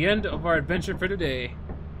this is the end of our adventure for today.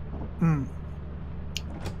 Hmm.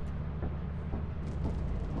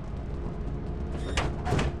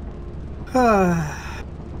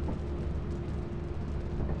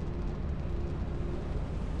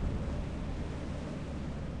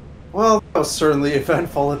 Well, that was certainly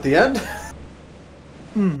eventful at the end.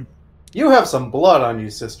 Hmm. You have some blood on you,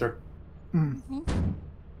 sister. Hmm.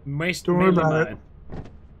 Most Don't worry mainly about mine.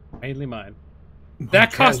 Mainly mine.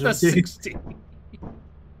 That cost us Casualty. 60.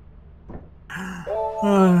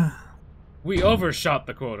 We overshot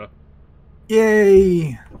the quota.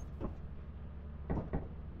 Yay!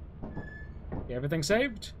 Okay, everything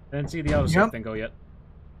saved? I didn't see the auto save Yep. thing go yet.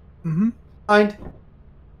 Mm-hmm. Mind.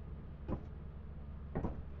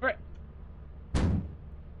 Alright.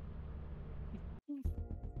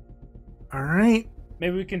 All right.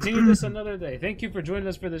 Maybe we continue this another day. Thank you for joining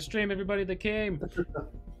us for the stream, everybody that came.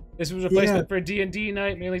 This was a replacement for D&D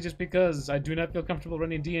night, mainly just because I do not feel comfortable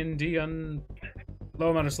running D&D on low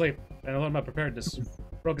amount of sleep and a low amount of preparedness,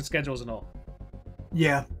 broken schedules and all.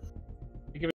 Yeah.